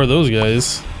more of those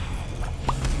guys.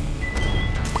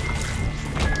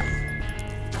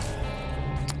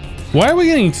 Why are we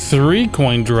getting 3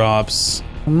 coin drops?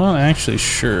 I'm not actually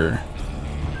sure.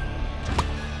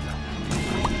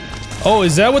 Oh,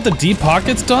 is that what the deep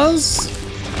pockets does?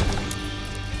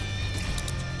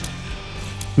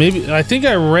 Maybe, I think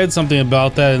I read something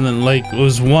about that and then like it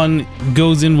was one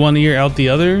goes in one ear, out the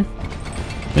other.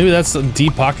 Maybe that's the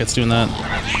deep pockets doing that.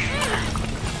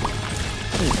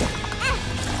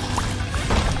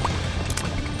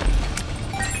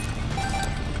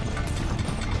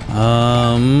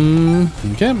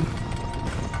 Okay.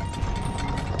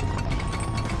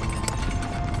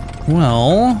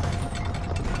 Well.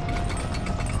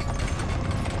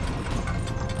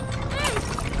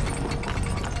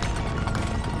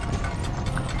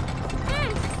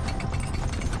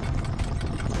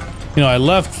 You know, I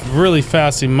left really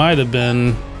fast. He might have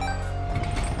been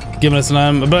giving us an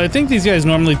time, but I think these guys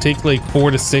normally take like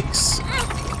 4 to 6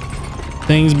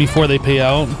 things before they pay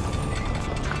out.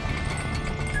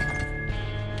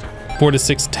 4 to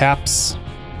 6 taps.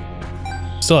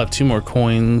 Still have 2 more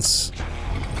coins.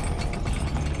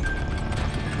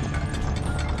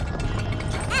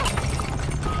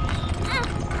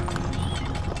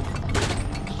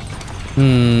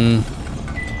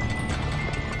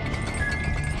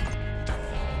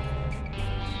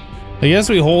 I guess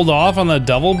we hold off on the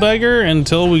double beggar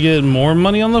until we get more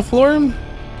money on the floor.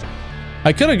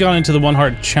 I could have gone into the 1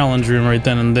 heart challenge room right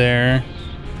then and there.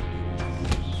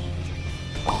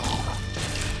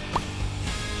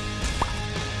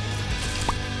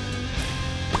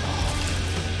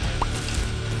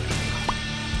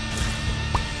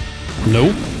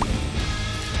 Nope.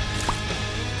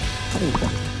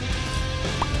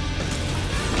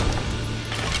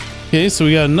 Okay, so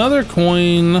we got another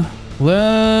coin.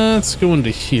 Let's go into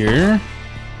here.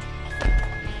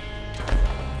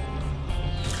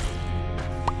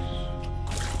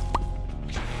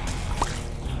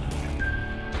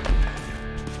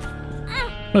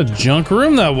 What a junk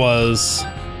room that was.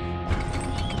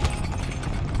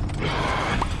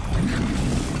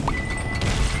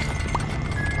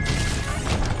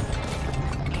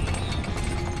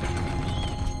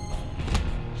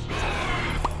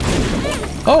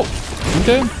 Oh,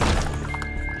 okay.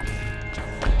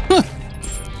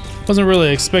 Wasn't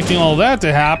really expecting all that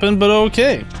to happen, but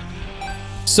okay.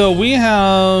 So we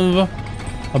have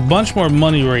a bunch more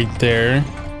money right there.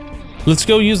 Let's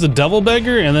go use the double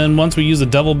beggar, and then once we use the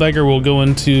double beggar, we'll go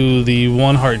into the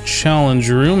 1 heart challenge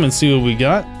room and see what we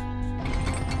got.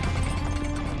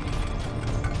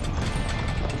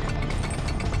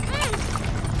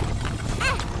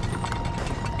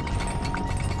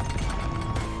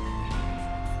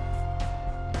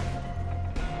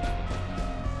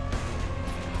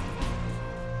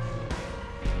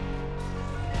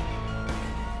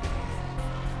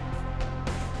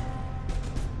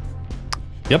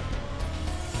 Yep.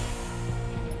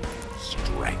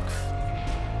 Strength.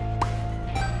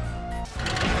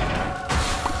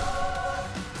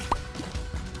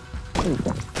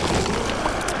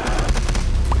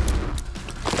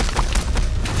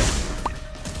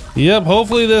 Yep,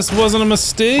 hopefully this wasn't a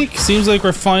mistake. Seems like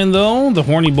we're fine though, the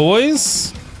horny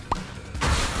boys.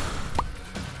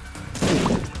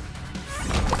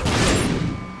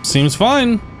 Seems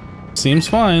fine. Seems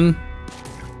fine.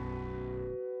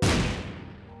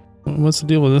 What's the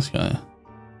deal with this guy?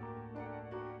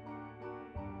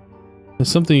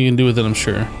 There's something you can do with it, I'm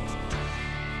sure.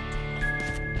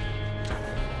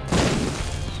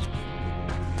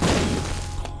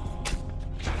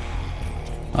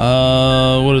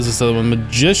 What is this other one?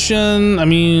 Magician? I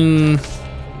mean,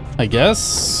 I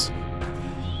guess.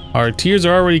 Our tiers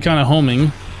are already kind of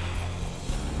homing.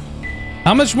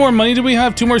 How much more money do we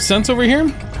have? 2 more cents over here?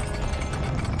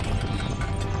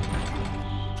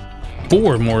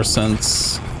 4 more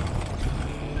cents.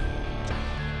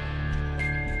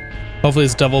 Hopefully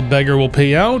this double beggar will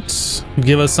pay out.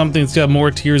 Give us something that's got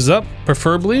more tiers up,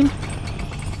 preferably.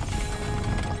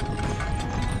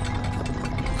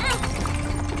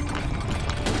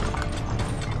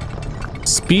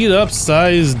 Speed up,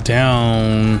 size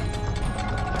down.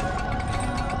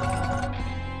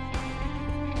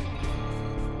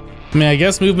 I mean, I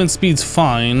guess movement speed's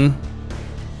fine.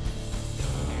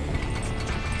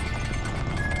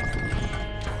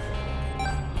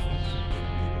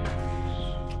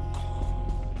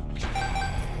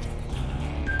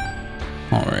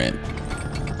 All right.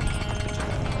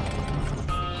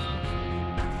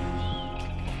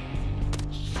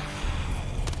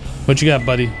 What you got,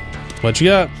 buddy? What you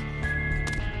got?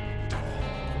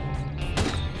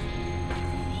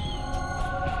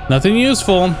 Nothing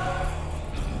useful.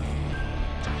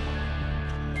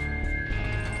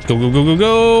 Go, go, go, go,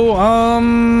 go.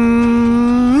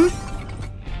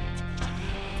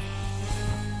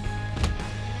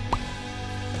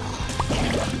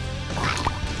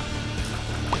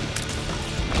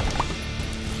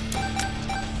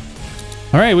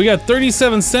 All right, we got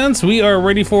 37 cents. We are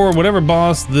ready for whatever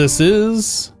boss this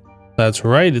is. That's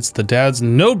right, it's the Dad's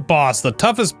Note boss, the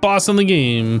toughest boss in the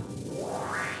game.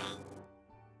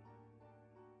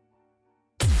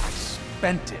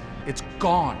 Spent it. It's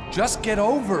gone. Just get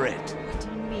over it. What do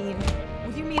you mean?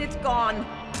 What do you mean it's gone?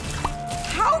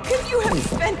 How could you have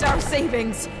spent our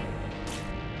savings?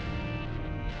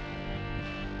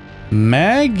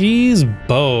 Maggie's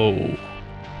bow.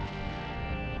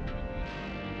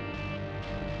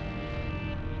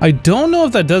 I don't know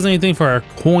if that does anything for our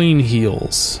coin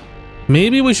heals.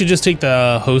 Maybe we should just take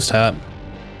the host hat.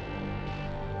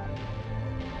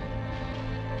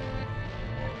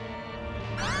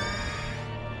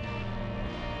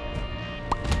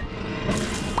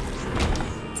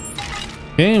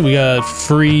 Okay, we got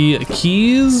free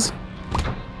keys.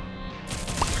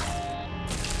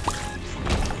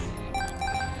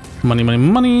 Money, money,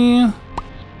 money.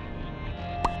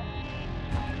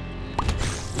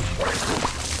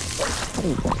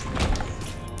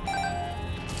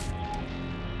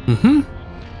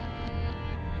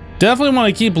 Definitely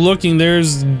want to keep looking.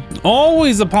 There's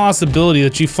always a possibility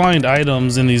that you find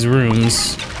items in these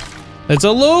rooms. It's a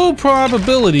low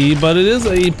probability, but it is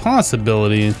a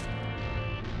possibility.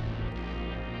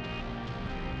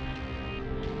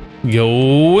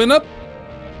 Going up.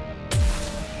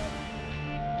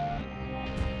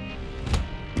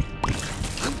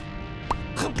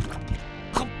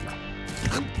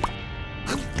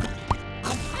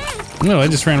 No, I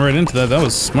just ran right into that. That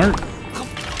was smart.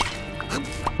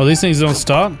 Oh, these things don't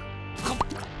stop?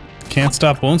 Can't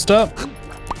stop, won't stop?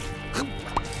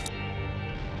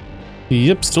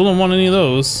 Yep, still don't want any of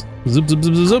those. Zip, zip,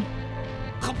 zip, zip, zip.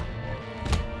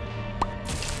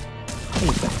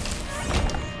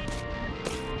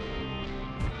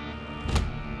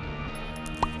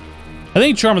 I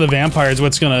think Charm of the Vampire is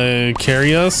what's gonna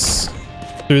carry us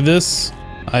through this.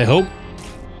 I hope.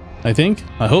 I think.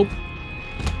 I hope.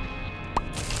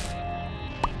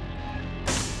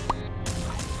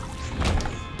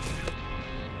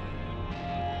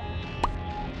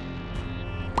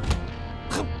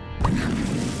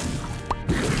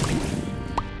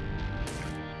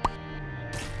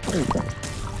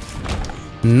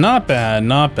 Not bad,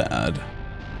 not bad.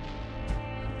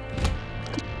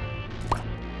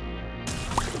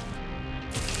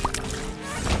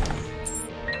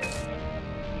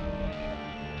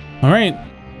 All right,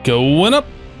 going up.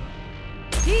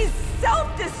 He's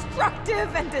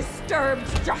self-destructive and disturbed,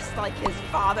 just like his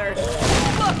father.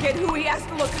 Look at who he has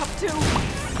to look up to.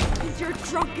 And you're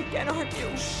drunk again, aren't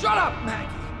you? Shut up, Maggie.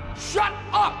 Shut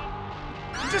up.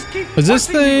 You just keep. Is this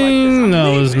thing?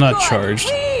 No, it's not Good. charged.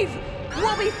 Leave.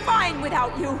 We'll be fine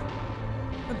without you.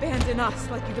 Abandon us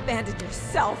like you've abandoned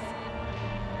yourself.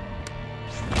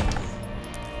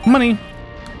 Money.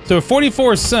 So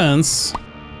 44 cents.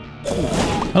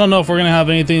 I don't know if we're gonna have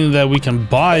anything that we can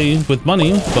buy with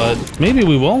money, but maybe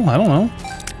we will. I don't know.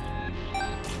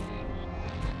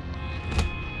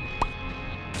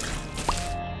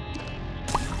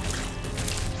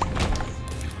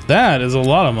 That is a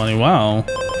lot of money. Wow.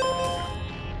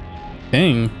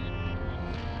 Dang.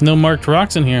 No marked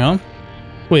rocks in here, huh?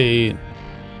 Wait.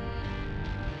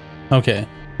 Okay.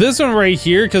 This one right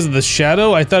here, because of the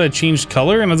shadow, I thought it changed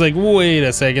color, and I was like, wait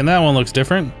a second, that one looks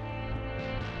different.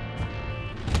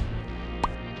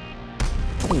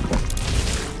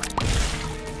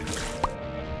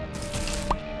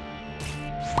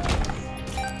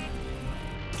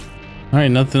 All right,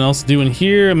 nothing else to do in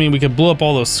here. I mean, we could blow up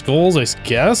all those skulls, I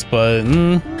guess, but...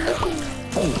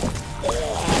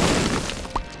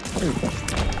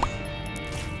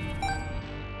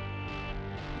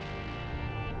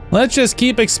 Let's just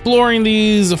keep exploring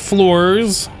these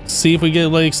floors. See if we get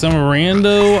like some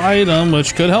rando item,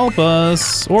 which could help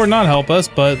us. Or not help us,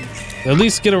 but at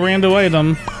least get a rando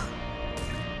item.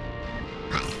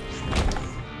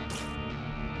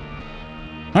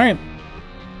 All right.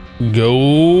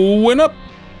 Going up.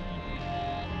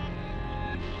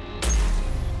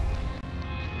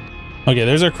 Okay,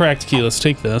 there's our cracked key. Let's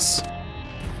take this.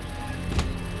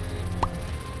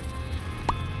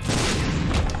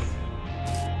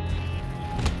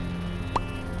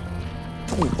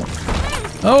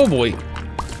 Oh boy.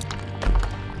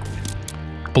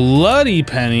 Bloody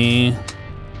penny.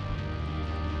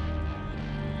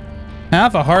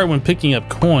 Half a heart when picking up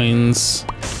coins.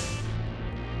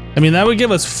 I mean, that would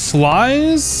give us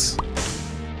flies?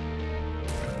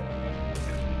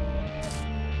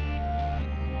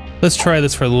 Let's try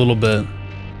this for a little bit.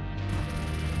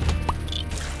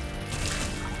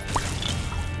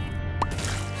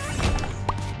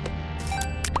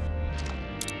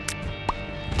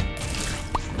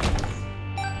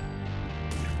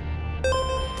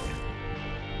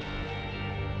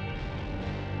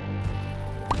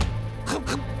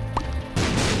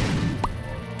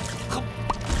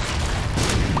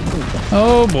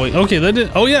 Oh boy. Okay, that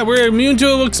did. Oh yeah, we're immune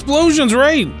to explosions,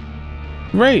 right?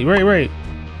 Right.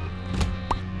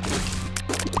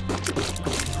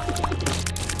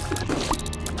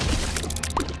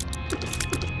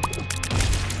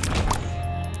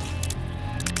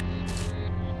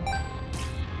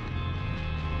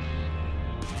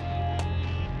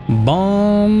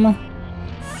 Bomb.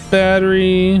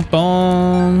 Battery.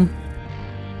 Bomb.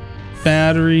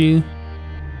 Battery.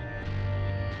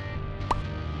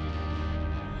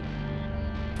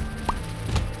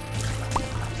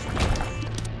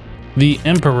 The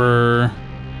Emperor.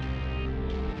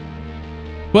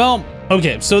 Well,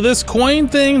 okay, so this coin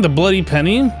thing, the bloody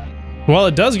penny, while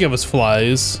it does give us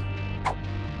flies,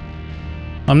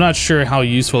 I'm not sure how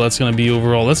useful that's going to be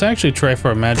overall. Let's actually try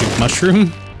for a magic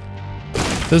mushroom.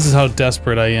 This is how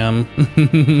desperate I am.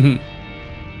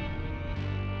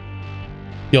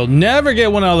 You'll never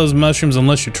get one out of those mushrooms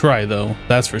unless you try, though.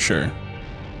 That's for sure.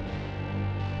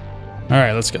 All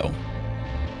right, let's go.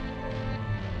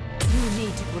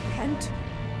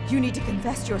 You need to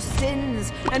confess your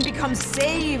sins and become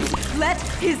saved. Let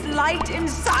his light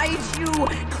inside you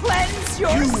cleanse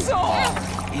your soul.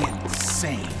 You are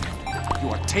insane. You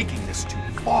are taking this too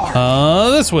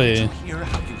far. This way. Did you hear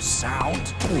how you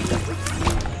sound?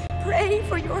 Pray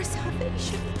for your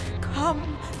salvation.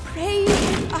 Come, pray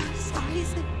with us,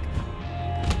 Isaac.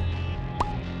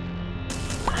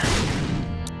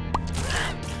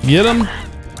 Get him.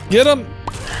 Get him.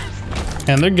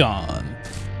 And they're gone.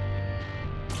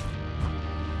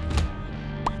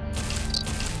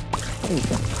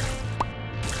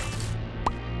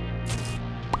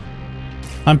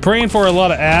 I'm praying for a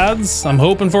lot of ads. I'm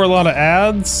hoping for a lot of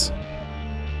ads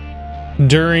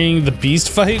during the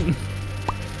beast fight.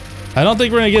 I don't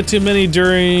think we're gonna get too many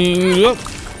during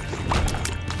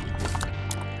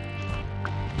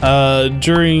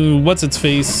during what's its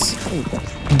face,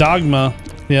 Dogma.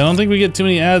 Yeah, I don't think we get too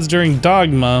many ads during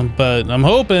Dogma, but I'm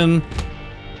hoping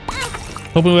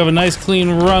we have a nice clean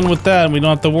run with that and we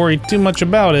don't have to worry too much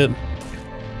about it.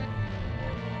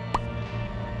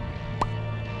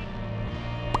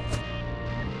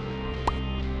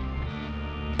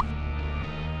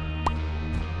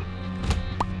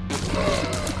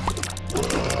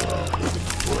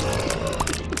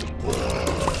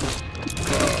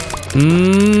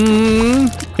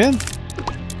 Okay.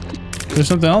 There's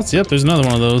something else? Yep, there's another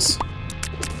one of those.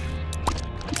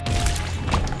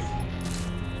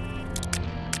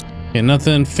 Okay,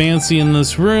 nothing fancy in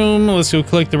this room. Let's go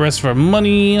collect the rest of our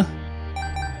money.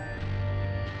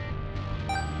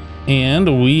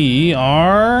 And we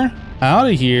are out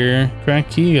of here.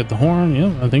 Crack key, got the horn.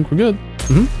 Yep, I think we're good.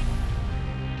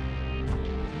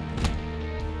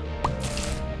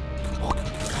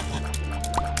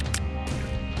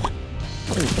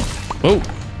 Whoa.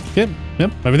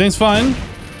 Yep, everything's fine.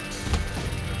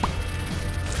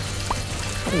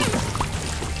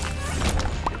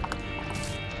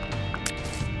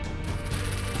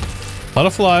 A lot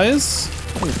of flies.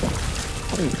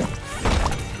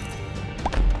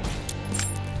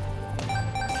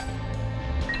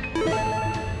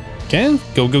 Okay,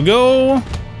 go, go, go.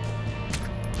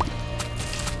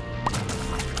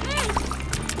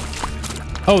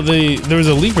 Oh, there was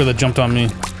a leaper that jumped on me.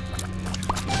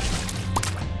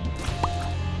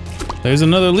 There's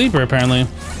another leaper, apparently.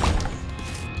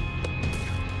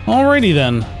 Alrighty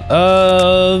then.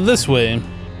 This way.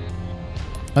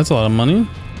 That's a lot of money.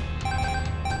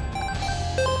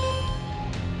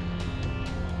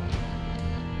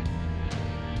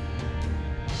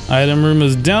 Item room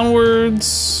is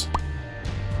downwards.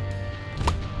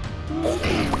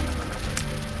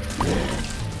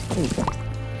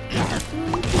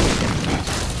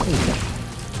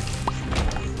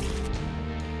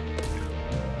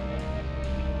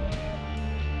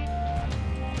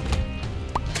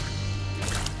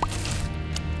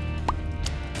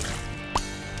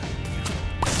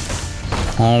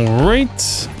 All right.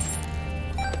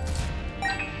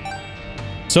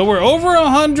 So we're over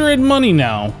 100 money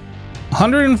now.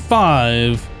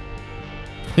 105.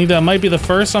 I think that might be the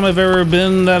first time I've ever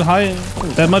been that high,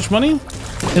 that much money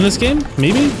in this game,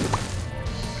 maybe?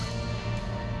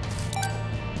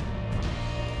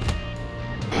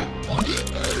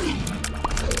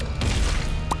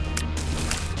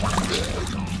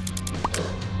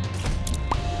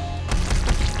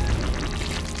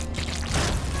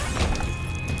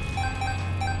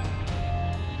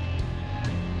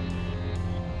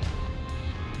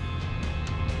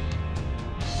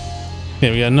 Okay,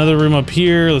 we got another room up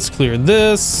here. Let's clear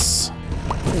this.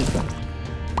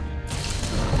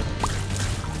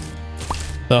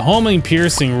 The homing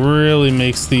piercing really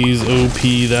makes these OP,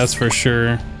 that's for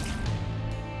sure.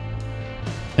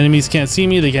 Enemies can't see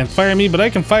me, they can't fire me, but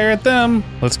I can fire at them.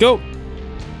 Let's go.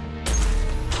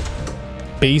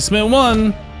 Basement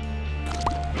 1.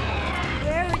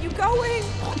 Where are you going?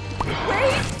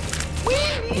 Wait! We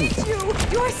need you!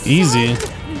 Your son Easy.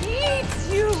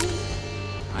 needs you!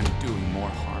 I'm doing more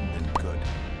harm than good.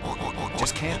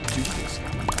 Just can't do this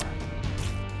anymore.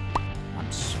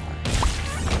 I'm sorry.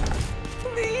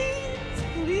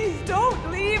 Please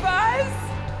don't leave us!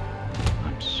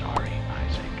 I'm sorry,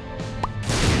 Isaac.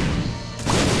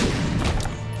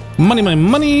 Money, money,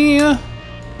 money.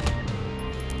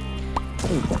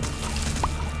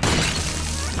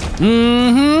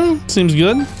 Mm-hmm. Seems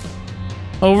good.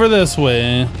 Over this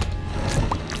way.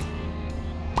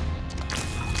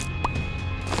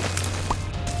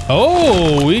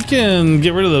 Oh, we can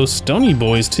get rid of those stony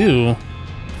boys too.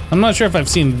 I'm not sure if I've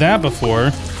seen that before.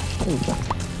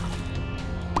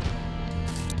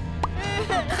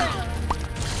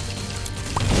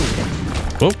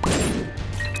 Whoop.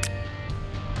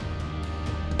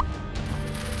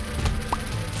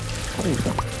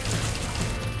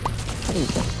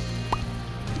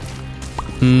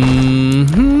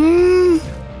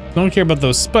 Don't care about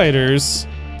those spiders.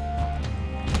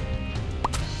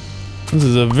 This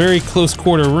is a very close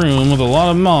quarter room with a lot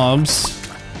of mobs.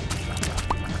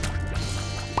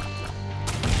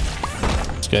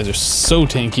 These guys are so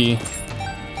tanky.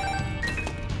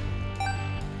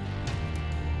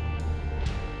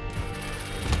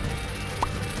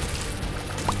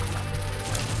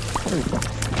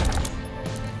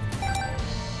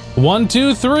 One,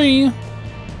 two, three.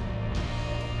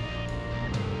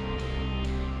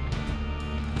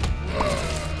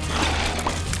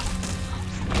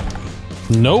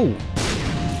 No.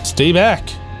 Stay back.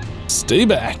 Stay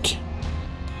back.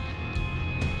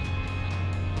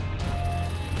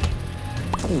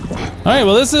 Alright,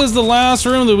 well this is the last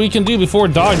room that we can do before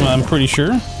Dogma, I'm pretty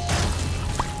sure.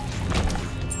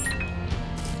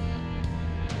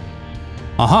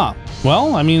 Aha.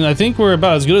 Well, I mean, I think we're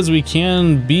about as good as we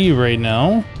can be right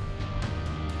now.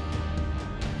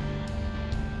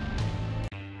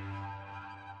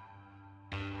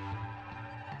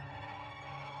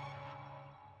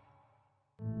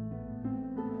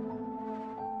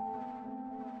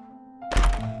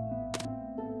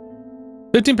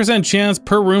 %15% chance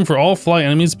per room for all fly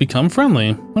enemies to become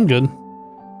friendly. I'm good.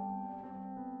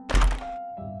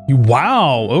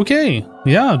 Wow, okay.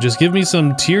 Yeah, just give me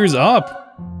some tears up.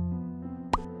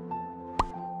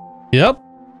 Yep.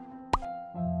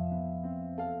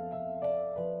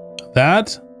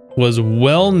 That was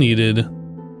well needed.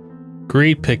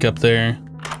 Great pickup there.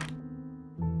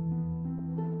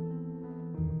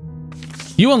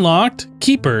 You unlocked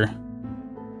Keeper.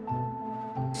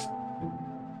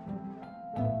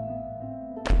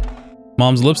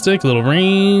 Mom's lipstick, little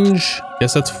range.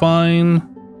 Guess that's fine.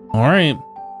 All right.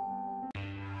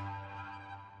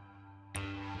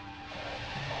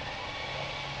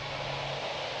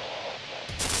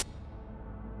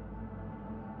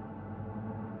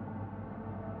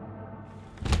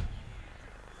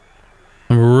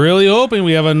 I'm really hoping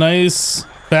we have a nice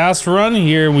fast run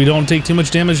here and we don't take too much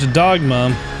damage to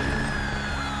Dogma.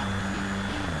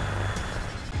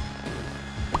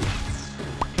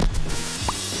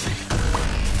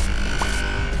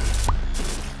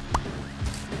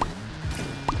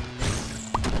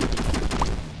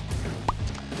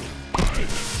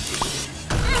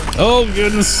 Oh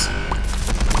goodness.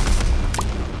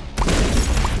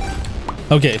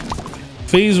 Okay,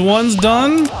 phase 1's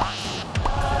done.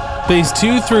 Phase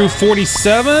 2 through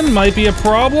 47 might be a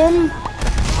problem.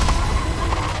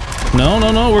 No,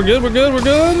 no, no, we're good, we're good, we're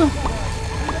good.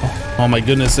 Oh my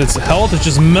goodness, its health is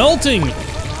just melting.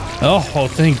 Oh,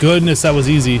 thank goodness that was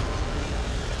easy.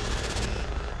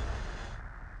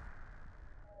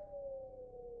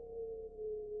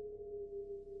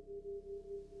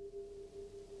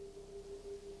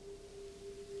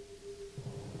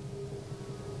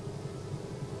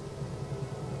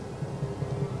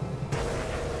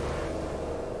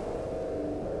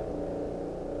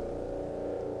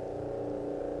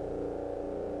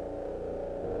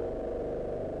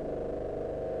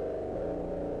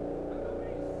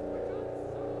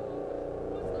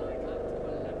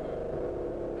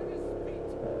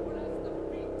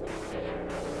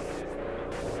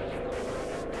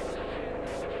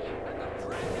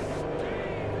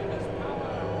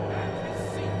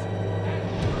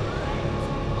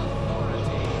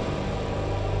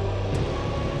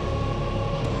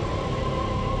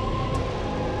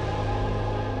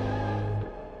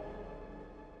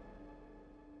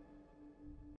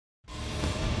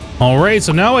 All right,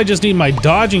 so now I just need my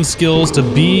dodging skills to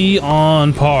be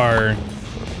on par.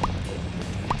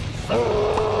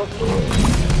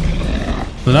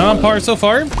 They're not on par so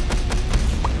far. I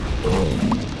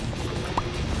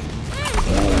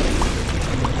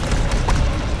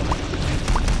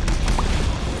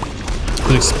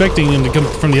was expecting him to come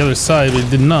from the other side, but he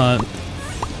did not.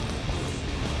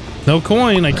 No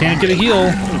coin, I can't get a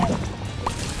heal.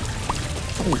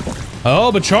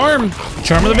 Oh, but charm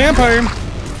of the vampire.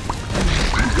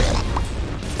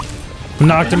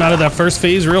 Knocked him out of that first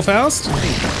phase real fast.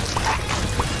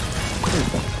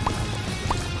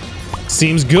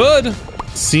 Seems good.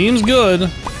 Seems good.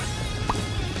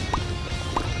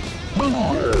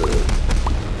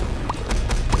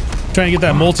 Trying to get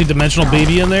that multi-dimensional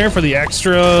baby in there for the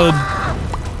extra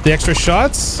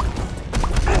shots.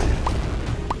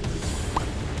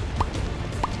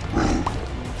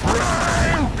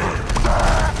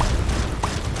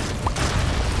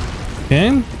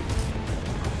 Okay.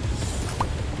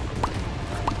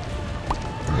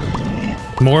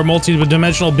 More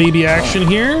multi-dimensional baby action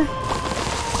here.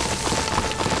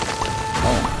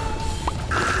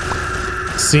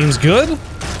 Seems good.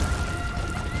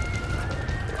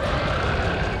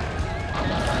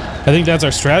 I think that's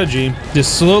our strategy.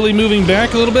 Just slowly moving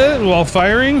back a little bit while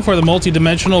firing for the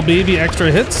multi-dimensional baby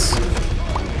extra hits.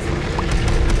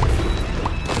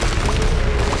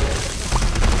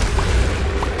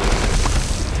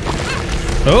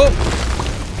 Oh!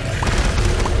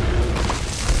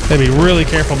 Gotta be really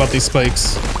careful about these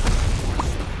spikes.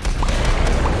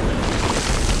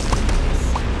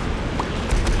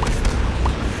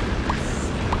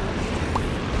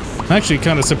 I'm actually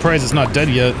kind of surprised it's not dead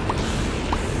yet.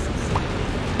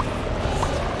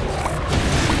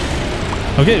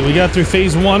 Okay, we got through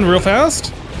phase 1 real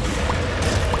fast.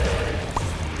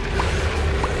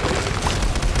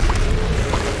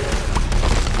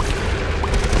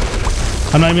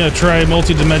 I'm not even gonna try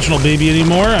multi-dimensional baby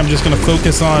anymore. I'm just gonna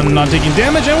focus on not taking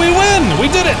damage, and we win! We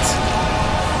did it!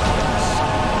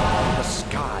 The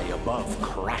sky above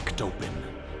cracked open,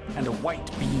 and a white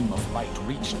beam of light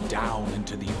reached down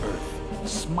into the earth,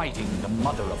 smiting the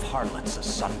mother of harlots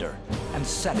asunder, and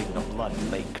setting the blood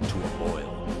lake to a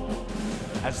boil.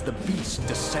 As the beast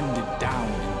descended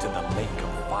down into the lake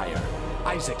of fire,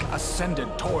 Isaac ascended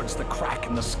towards the crack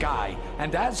in the sky,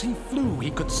 and as he flew, he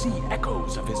could see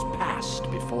echoes of his past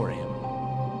before him.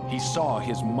 He saw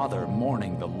his mother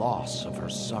mourning the loss of her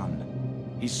son.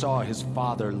 He saw his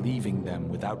father leaving them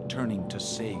without turning to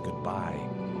say goodbye.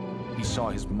 He saw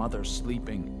his mother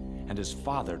sleeping, and his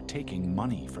father taking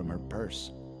money from her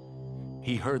purse.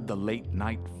 He heard the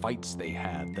late-night fights they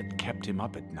had that kept him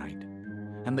up at night,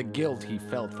 and the guilt he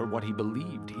felt for what he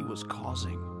believed he was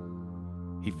causing.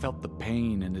 He felt the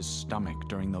pain in his stomach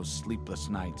during those sleepless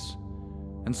nights,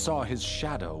 and saw his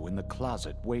shadow in the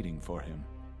closet waiting for him.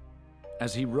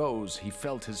 As he rose, he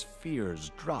felt his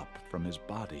fears drop from his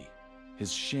body,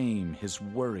 his shame, his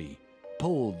worry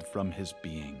pulled from his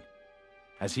being.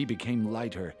 As he became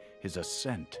lighter, his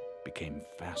ascent became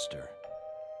faster.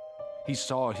 He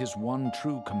saw his one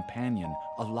true companion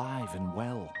alive and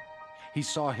well. He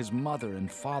saw his mother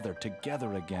and father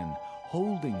together again,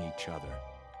 holding each other.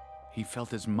 He felt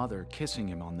his mother kissing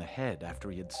him on the head after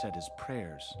he had said his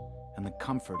prayers, and the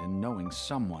comfort in knowing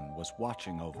someone was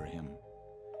watching over him.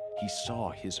 He saw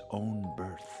his own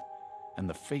birth, and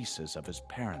the faces of his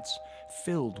parents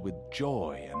filled with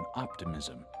joy and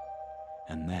optimism.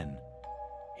 And then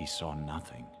he saw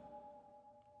nothing.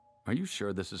 Are you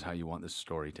sure this is how you want this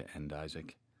story to end,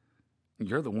 Isaac?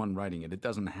 You're the one writing it. It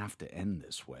doesn't have to end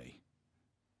this way.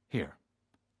 Here,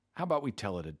 how about we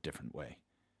tell it a different way?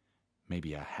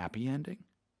 Maybe a happy ending?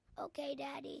 Okay,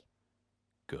 Daddy.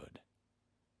 Good.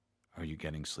 Are you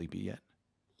getting sleepy yet?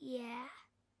 Yeah.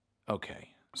 Okay,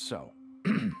 so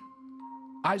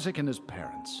Isaac and his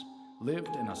parents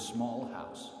lived in a small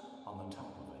house on the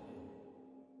top of a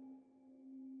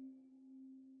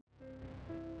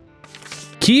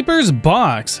hill. Keeper's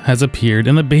box has appeared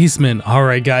in the basement. All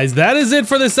right, guys, that is it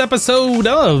for this episode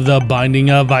of The Binding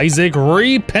of Isaac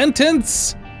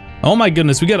Repentance. Oh my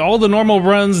goodness, we got all the normal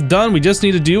runs done. We just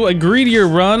need to do a greedier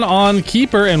run on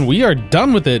Keeper, and we are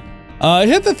done with it.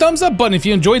 Hit the thumbs up button if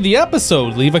you enjoyed the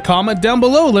episode. Leave a comment down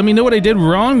below. Let me know what I did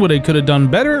wrong, what I could have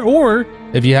done better, or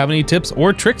if you have any tips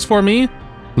or tricks for me,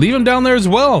 leave them down there as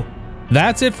well.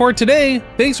 That's it for today.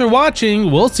 Thanks for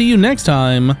watching. We'll see you next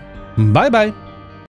time. Bye-bye.